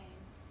plantain,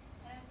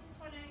 and I was just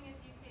wondering if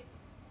you could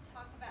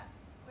talk about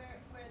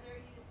where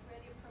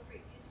the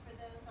appropriate use for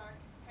those are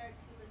compared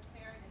to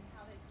lucerne and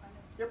how they come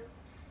in. Yep.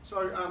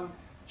 So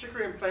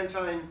chicory and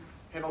plantain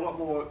have a lot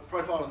more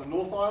profile in the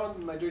North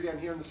Island than they do down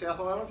here in the South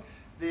Island.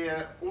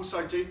 They're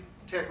also deep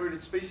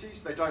tap-rooted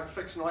species. They don't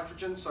fix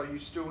nitrogen, so you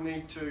still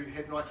need to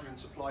have nitrogen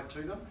supplied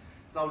to them.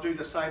 They'll do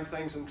the same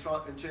things in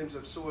terms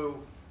of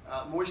soil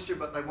moisture,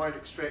 but they won't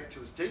extract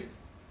to as deep.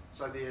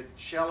 So they're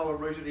shallower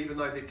rooted, even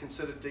though they're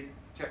considered deep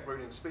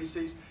tap-rooting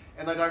species,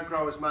 and they don't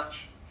grow as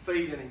much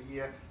feed in a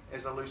year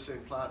as a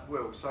lucerne plant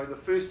will. So the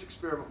first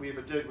experiment we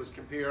ever did was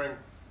comparing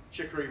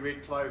chicory,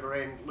 red clover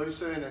and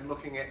lucerne, and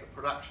looking at the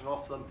production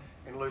off them,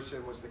 and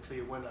lucerne was the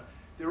clear winner.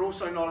 They're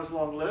also not as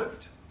long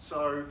lived,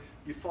 so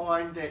you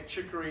find that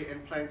chicory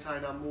and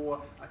plantain are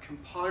more a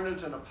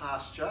component in a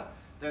pasture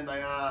than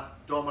they are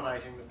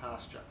dominating the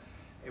pasture.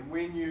 And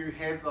when you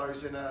have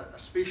those in a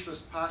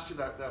specialist pasture,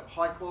 they're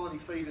high quality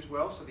feed as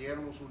well, so the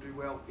animals will do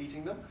well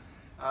eating them.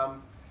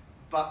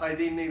 But they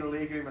then need a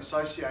legume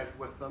associated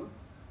with them,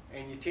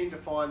 and you tend to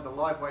find the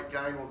live weight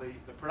gain or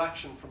the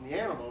production from the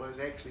animal is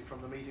actually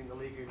from them eating the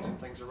legumes and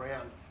things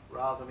around,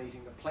 rather than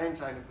eating the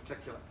plantain in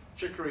particular.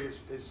 Chicory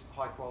is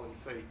high quality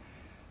feed.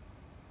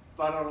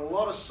 But on a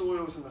lot of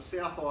soils in the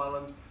South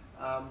Island,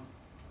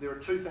 there are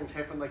two things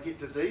happen. They get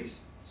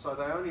disease, so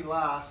they only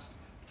last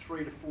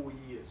 3 to 4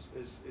 years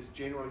is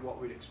generally what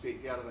we'd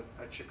expect out of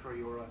a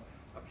chicory or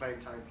a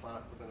plantain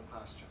plant within a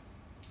pasture.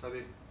 So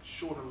they're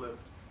shorter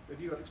lived. Have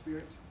you got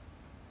experience?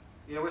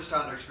 Yeah, we're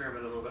starting to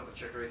experiment a little bit with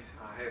chicory.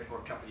 I have for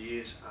a couple of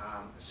years.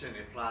 It's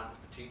certainly a plant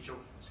with potential.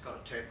 It's got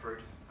a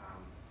taproot.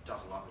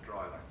 Doesn't like the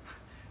dry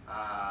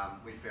though.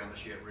 We found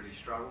this year it really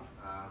struggled.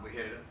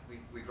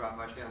 We grow it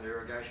mostly under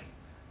irrigation.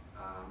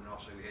 And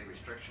obviously we had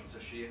restrictions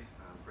this year,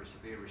 pretty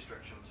severe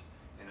restrictions,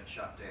 and it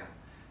shut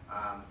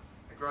down.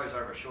 It grows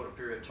over a shorter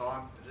period of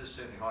time. It is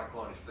certainly high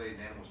quality feed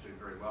and animals do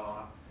very well on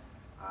it.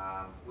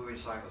 We've been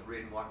sowing with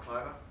red and white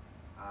clover,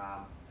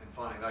 and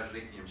finding those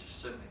legumes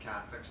just simply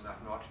can't fix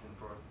enough nitrogen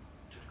for it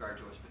to grow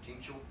to its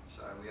potential.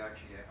 So we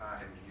actually are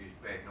having to use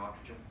bag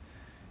nitrogen,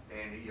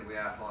 and yeah, we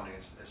are finding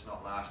it's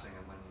not lasting,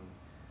 and when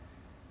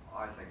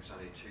I think it's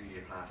only a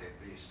 2-year plant at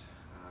best,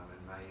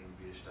 and may even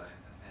be just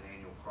an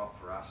annual crop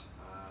for us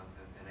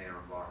in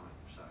our environment.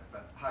 So,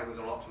 but hey, we've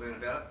got a lot to learn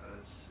about it, but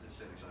it's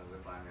certainly something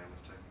we're playing around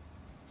with too.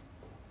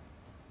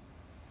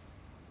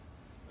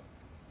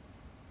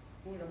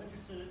 Boyd, I'm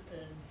interested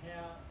in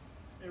how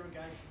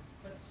irrigation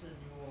fits in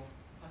your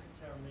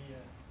Pakataramia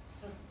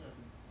system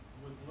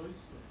with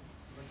lucerne.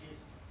 I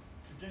guess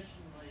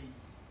traditionally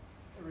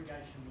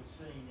irrigation was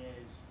seen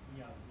as,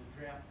 you know, the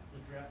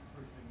drought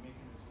proofing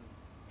mechanism,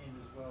 and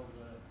as well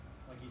the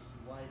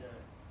way to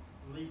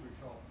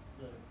leverage off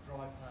the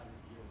dry part of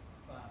your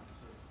farm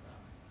to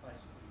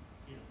basically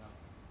get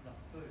enough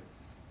food.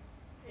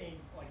 And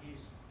I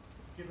guess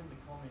given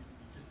the comment that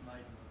you just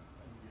made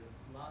in your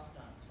last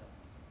answer,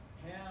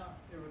 how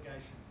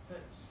irrigation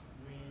fits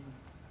when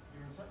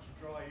you're in such a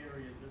dry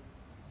area that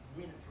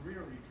when it's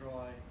really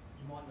dry,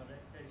 you might not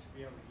actually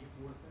be able to get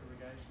water for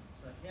irrigation.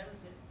 So how does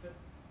that fit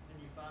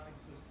in your farming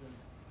system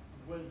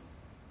with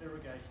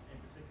irrigation, and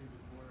particularly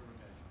with water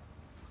irrigation?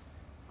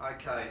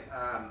 Okay,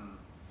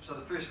 so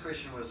the first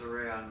question was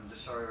around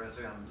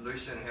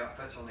lucerne and how it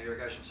fits on the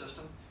irrigation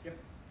system. Yep.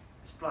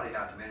 It's bloody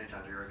hard to manage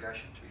under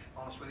irrigation, to be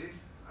honest with you.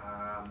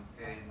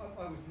 And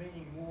I was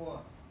meaning more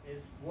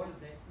as what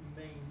does that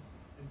mean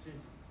in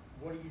terms of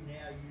what do you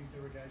now use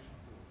irrigation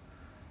for?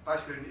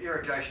 basically in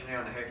irrigation now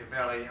in the Hacker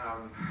Valley,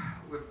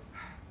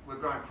 we're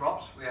growing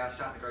crops. We are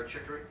starting to grow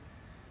chicory.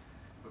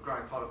 We're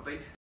growing fodder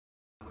beet,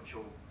 which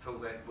will fill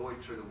that void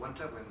through the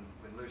winter when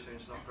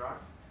lucerne's not growing.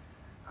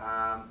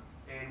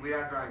 And we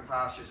are growing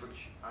pastures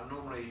which are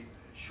normally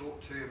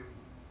short-term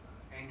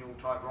annual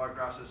type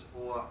ryegrasses,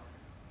 or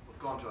we've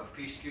gone to a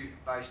fescue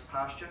based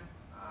pasture.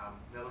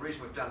 Now the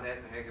reason we've done that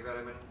in the Hacker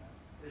Valley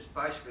is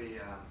basically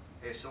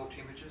our soil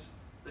temperatures.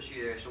 This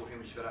year our soil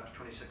temperatures got up to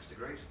 26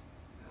 degrees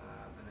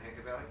in the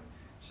Hacker Valley.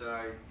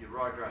 So your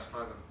ryegrass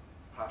clover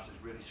pastures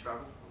really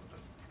struggle, or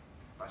just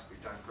basically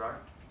don't grow,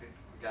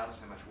 regardless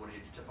of how much water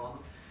you tip on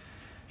them.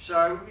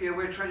 So yeah,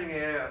 we're treating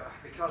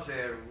because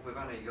we've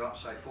only got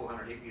say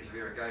 400 hectares of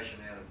irrigation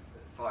out of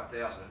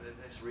 5,000,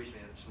 it's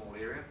reasonably a small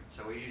area,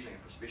 so we're using it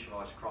for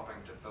specialised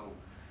cropping to fill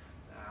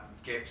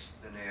gaps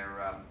in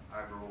our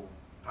overall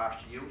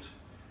pasture yields.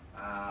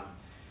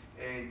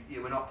 And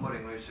yeah, we're not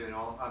putting lucerne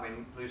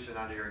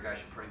under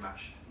irrigation pretty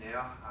much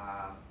now.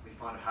 We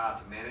find it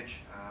hard to manage,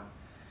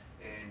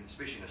 and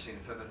especially in a centre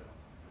pivot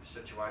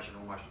situation,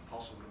 almost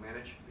impossible to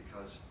manage,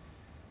 because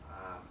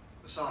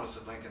the scientists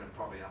at Lincoln have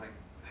probably, I think,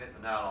 hit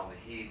the nail on the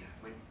head.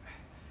 When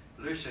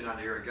lucerne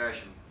under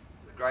irrigation,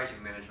 the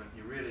grazing management,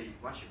 you really,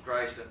 once you've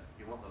grazed it,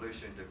 you want the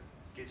lucerne to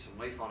get some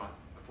leaf on it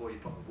before you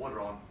put the water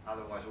on.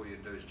 Otherwise, all you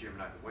do is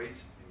germinate the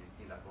weeds, and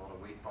you end up with a lot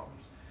of weed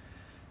problems.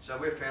 So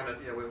we've found it.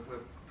 Yeah, we're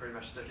pretty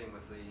much sticking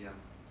with the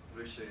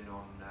lucerne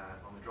on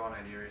the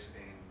dryland areas,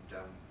 and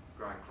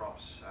growing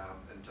crops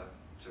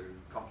to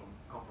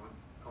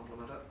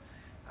complement it.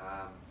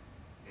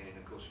 And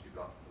of course, you've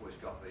always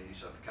got the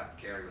use of cut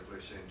and carry with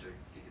lucerne to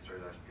get you through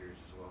those periods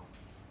as well.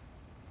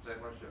 Is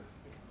that what you're...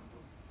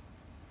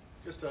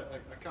 Just a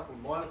couple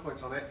of minor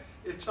points on that.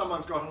 If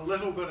someone's got a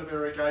little bit of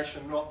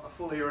irrigation, not a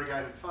fully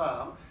irrigated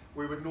farm,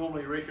 we would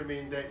normally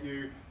recommend that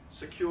you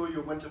secure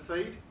your winter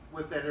feed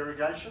with that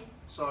irrigation.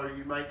 So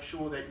you make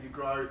sure that you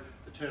grow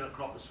the turnip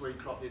crop, the swede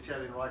crop, the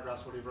Italian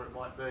ryegrass, whatever it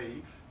might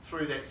be,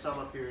 through that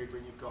summer period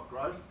when you've got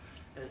growth.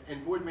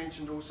 And Boyd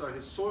mentioned also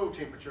his soil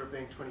temperature of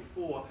being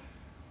 24.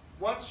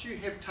 Once you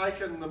have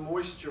taken the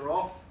moisture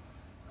off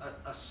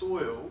a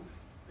soil,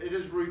 it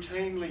is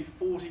routinely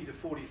 40 to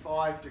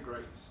 45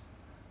 degrees.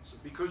 So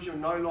because you're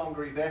no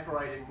longer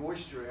evaporating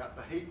moisture out,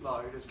 the heat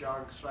load is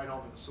going straight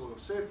onto the soil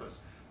surface.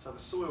 So the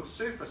soil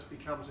surface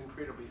becomes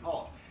incredibly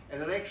hot,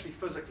 and it actually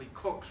physically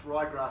cooks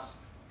ryegrass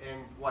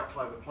and white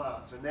clover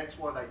plants, and that's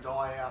why they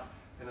die out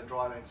in a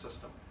dryland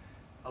system.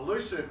 A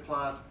lucerne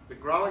plant, the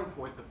growing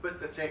point, the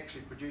bit that's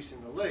actually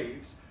producing the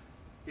leaves,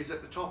 is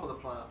at the top of the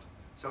plant.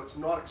 So it's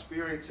not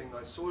experiencing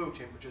those soil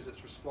temperatures,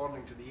 it's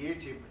responding to the air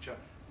temperature,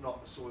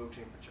 not the soil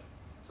temperature.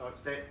 So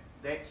it's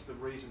that's the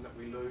reason that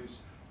we lose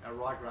our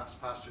ryegrass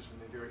pastures when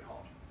they're very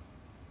hot.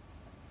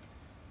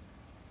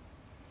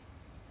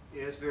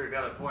 Yeah, it's a very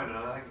valid point, and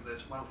I think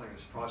that's one thing that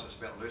surprises us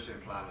about the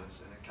lucerne plant,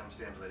 and it comes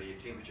down to that air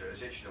temperature.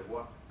 It's actually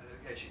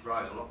it actually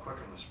grows a lot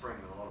quicker in the spring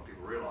than a lot of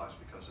people realise,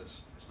 because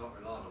it's not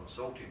reliant on the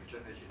soil temperature.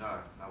 As you know,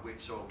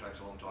 wet soil takes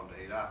a long time to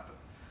heat up, but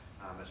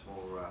it's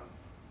more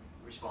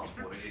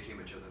responsible to air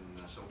temperature than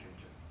soil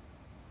temperature.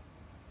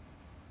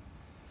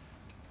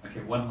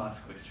 Okay, one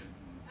last question.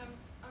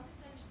 I'm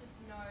just interested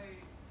to know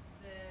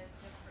the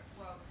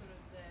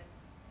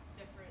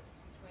difference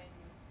between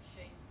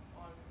sheep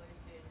on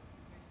lucerne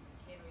versus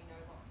cattle. You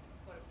know, like,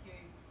 I've got a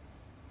few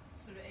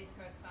sort of East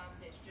Coast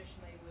farms that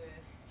traditionally were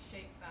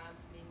sheep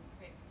farms, and then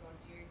perhaps have gone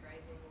dairy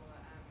grazing or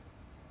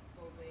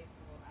bull beef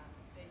or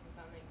beef or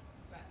something,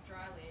 but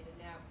dry land, and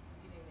now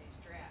we're getting these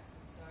droughts,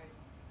 and so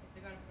if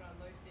they're going to put on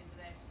lucerne, do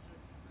they have to sort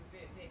of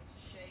revert back to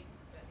sheep,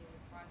 but then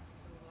the price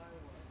is still low,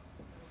 or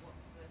sort of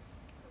what's the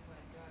way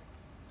to go?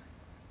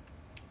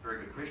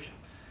 Very good question.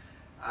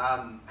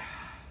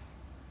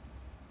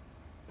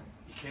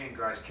 You can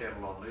graze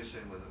cattle on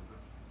lucerne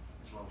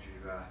as long as you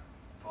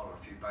follow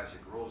a few basic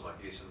rules, I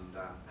guess. And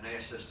in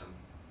our system,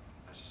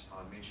 as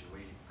I mentioned,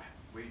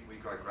 we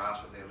grow grass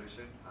with our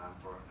lucerne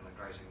in a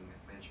grazing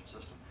management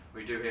system.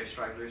 We do have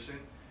straight lucerne,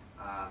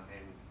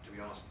 and to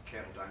be honest,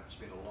 cattle don't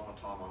spend a lot of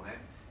time on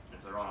that. And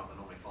if they're on it, they're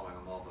normally following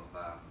a mob of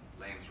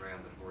lambs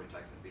around that have already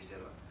taken the best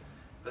out of it.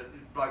 But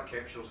bloat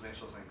capsules and that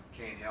sort of thing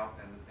can help,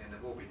 and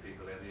there will be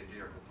people out there,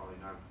 Derek will probably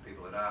know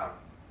people that are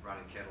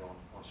running cattle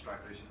on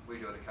straight lucerne. We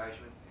do it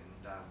occasionally,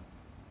 and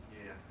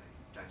yeah,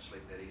 don't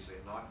sleep that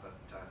easily at night, but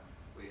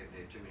we haven't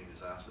had too many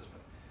disasters. But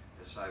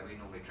as I say, we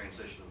normally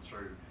transition them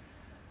through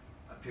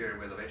a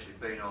period where they've actually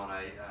been on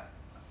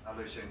a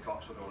lucerne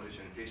coxwood or a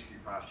lucerne fescue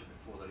pasture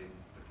before they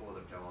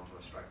go onto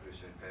a straight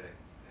lucerne paddock,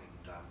 and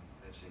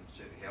that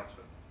certainly helps,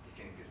 but you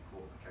can get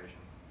caught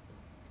occasionally.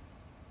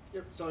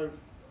 Yep, so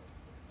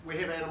we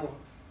have animal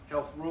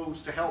health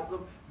rules to help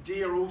them.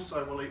 Deer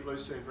also will eat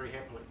lucerne very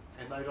happily,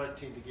 and they don't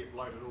tend to get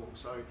bloat at all.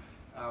 So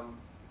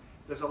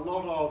there's a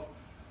lot of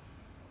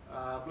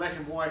black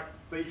and white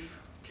beef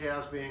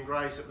cows being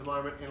grazed at the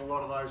moment, and a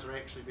lot of those are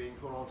actually being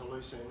put onto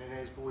lucerne. And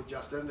as Boyd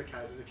just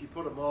indicated, if you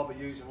put a mob of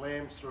ewes and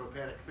lambs through a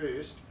paddock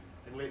first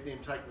and let them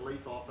take the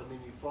leaf off, and then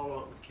you follow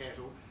it with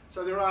cattle.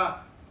 So there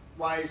are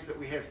ways that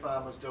we have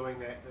farmers doing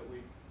that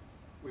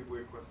we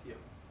work with, yeah.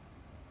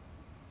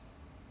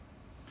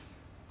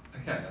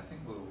 Okay, I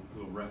think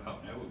we'll wrap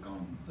up now. We've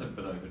gone a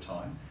bit over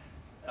time.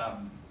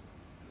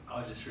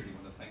 I just really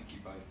want to thank you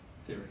both,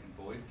 Derek and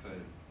Boyd,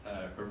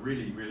 for a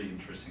really, really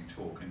interesting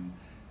talk, and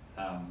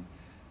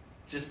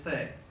just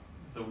that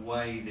the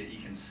way that you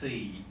can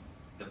see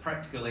the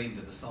practical end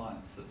of the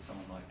science that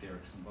someone like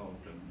Derek's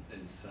involved in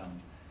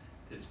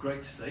is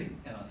great to see.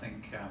 And I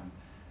think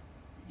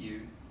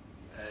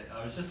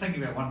I was just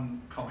thinking about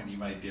one comment you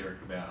made,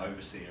 Derek, about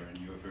overseer, and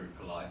you were very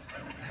polite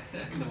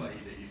in the way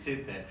that you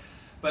said that.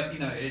 But you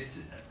know,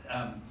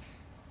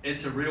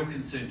 it's a real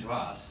concern to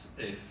us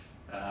if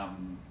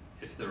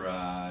there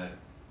are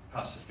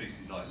pasture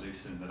species like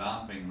lucerne that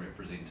aren't being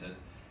represented,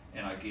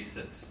 and I guess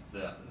it's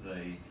the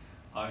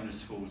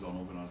onus falls on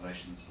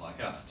organisations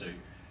like us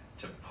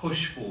to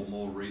push for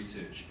more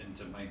research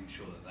into making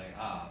sure that they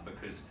are,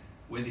 because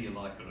whether you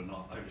like it or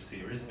not,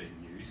 overseer is being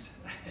used,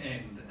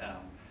 and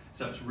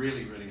so it's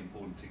really, really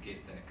important to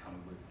get that kind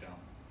of work done.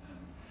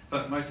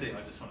 But mostly,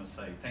 I just want to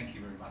say thank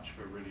you very much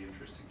for a really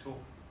interesting talk.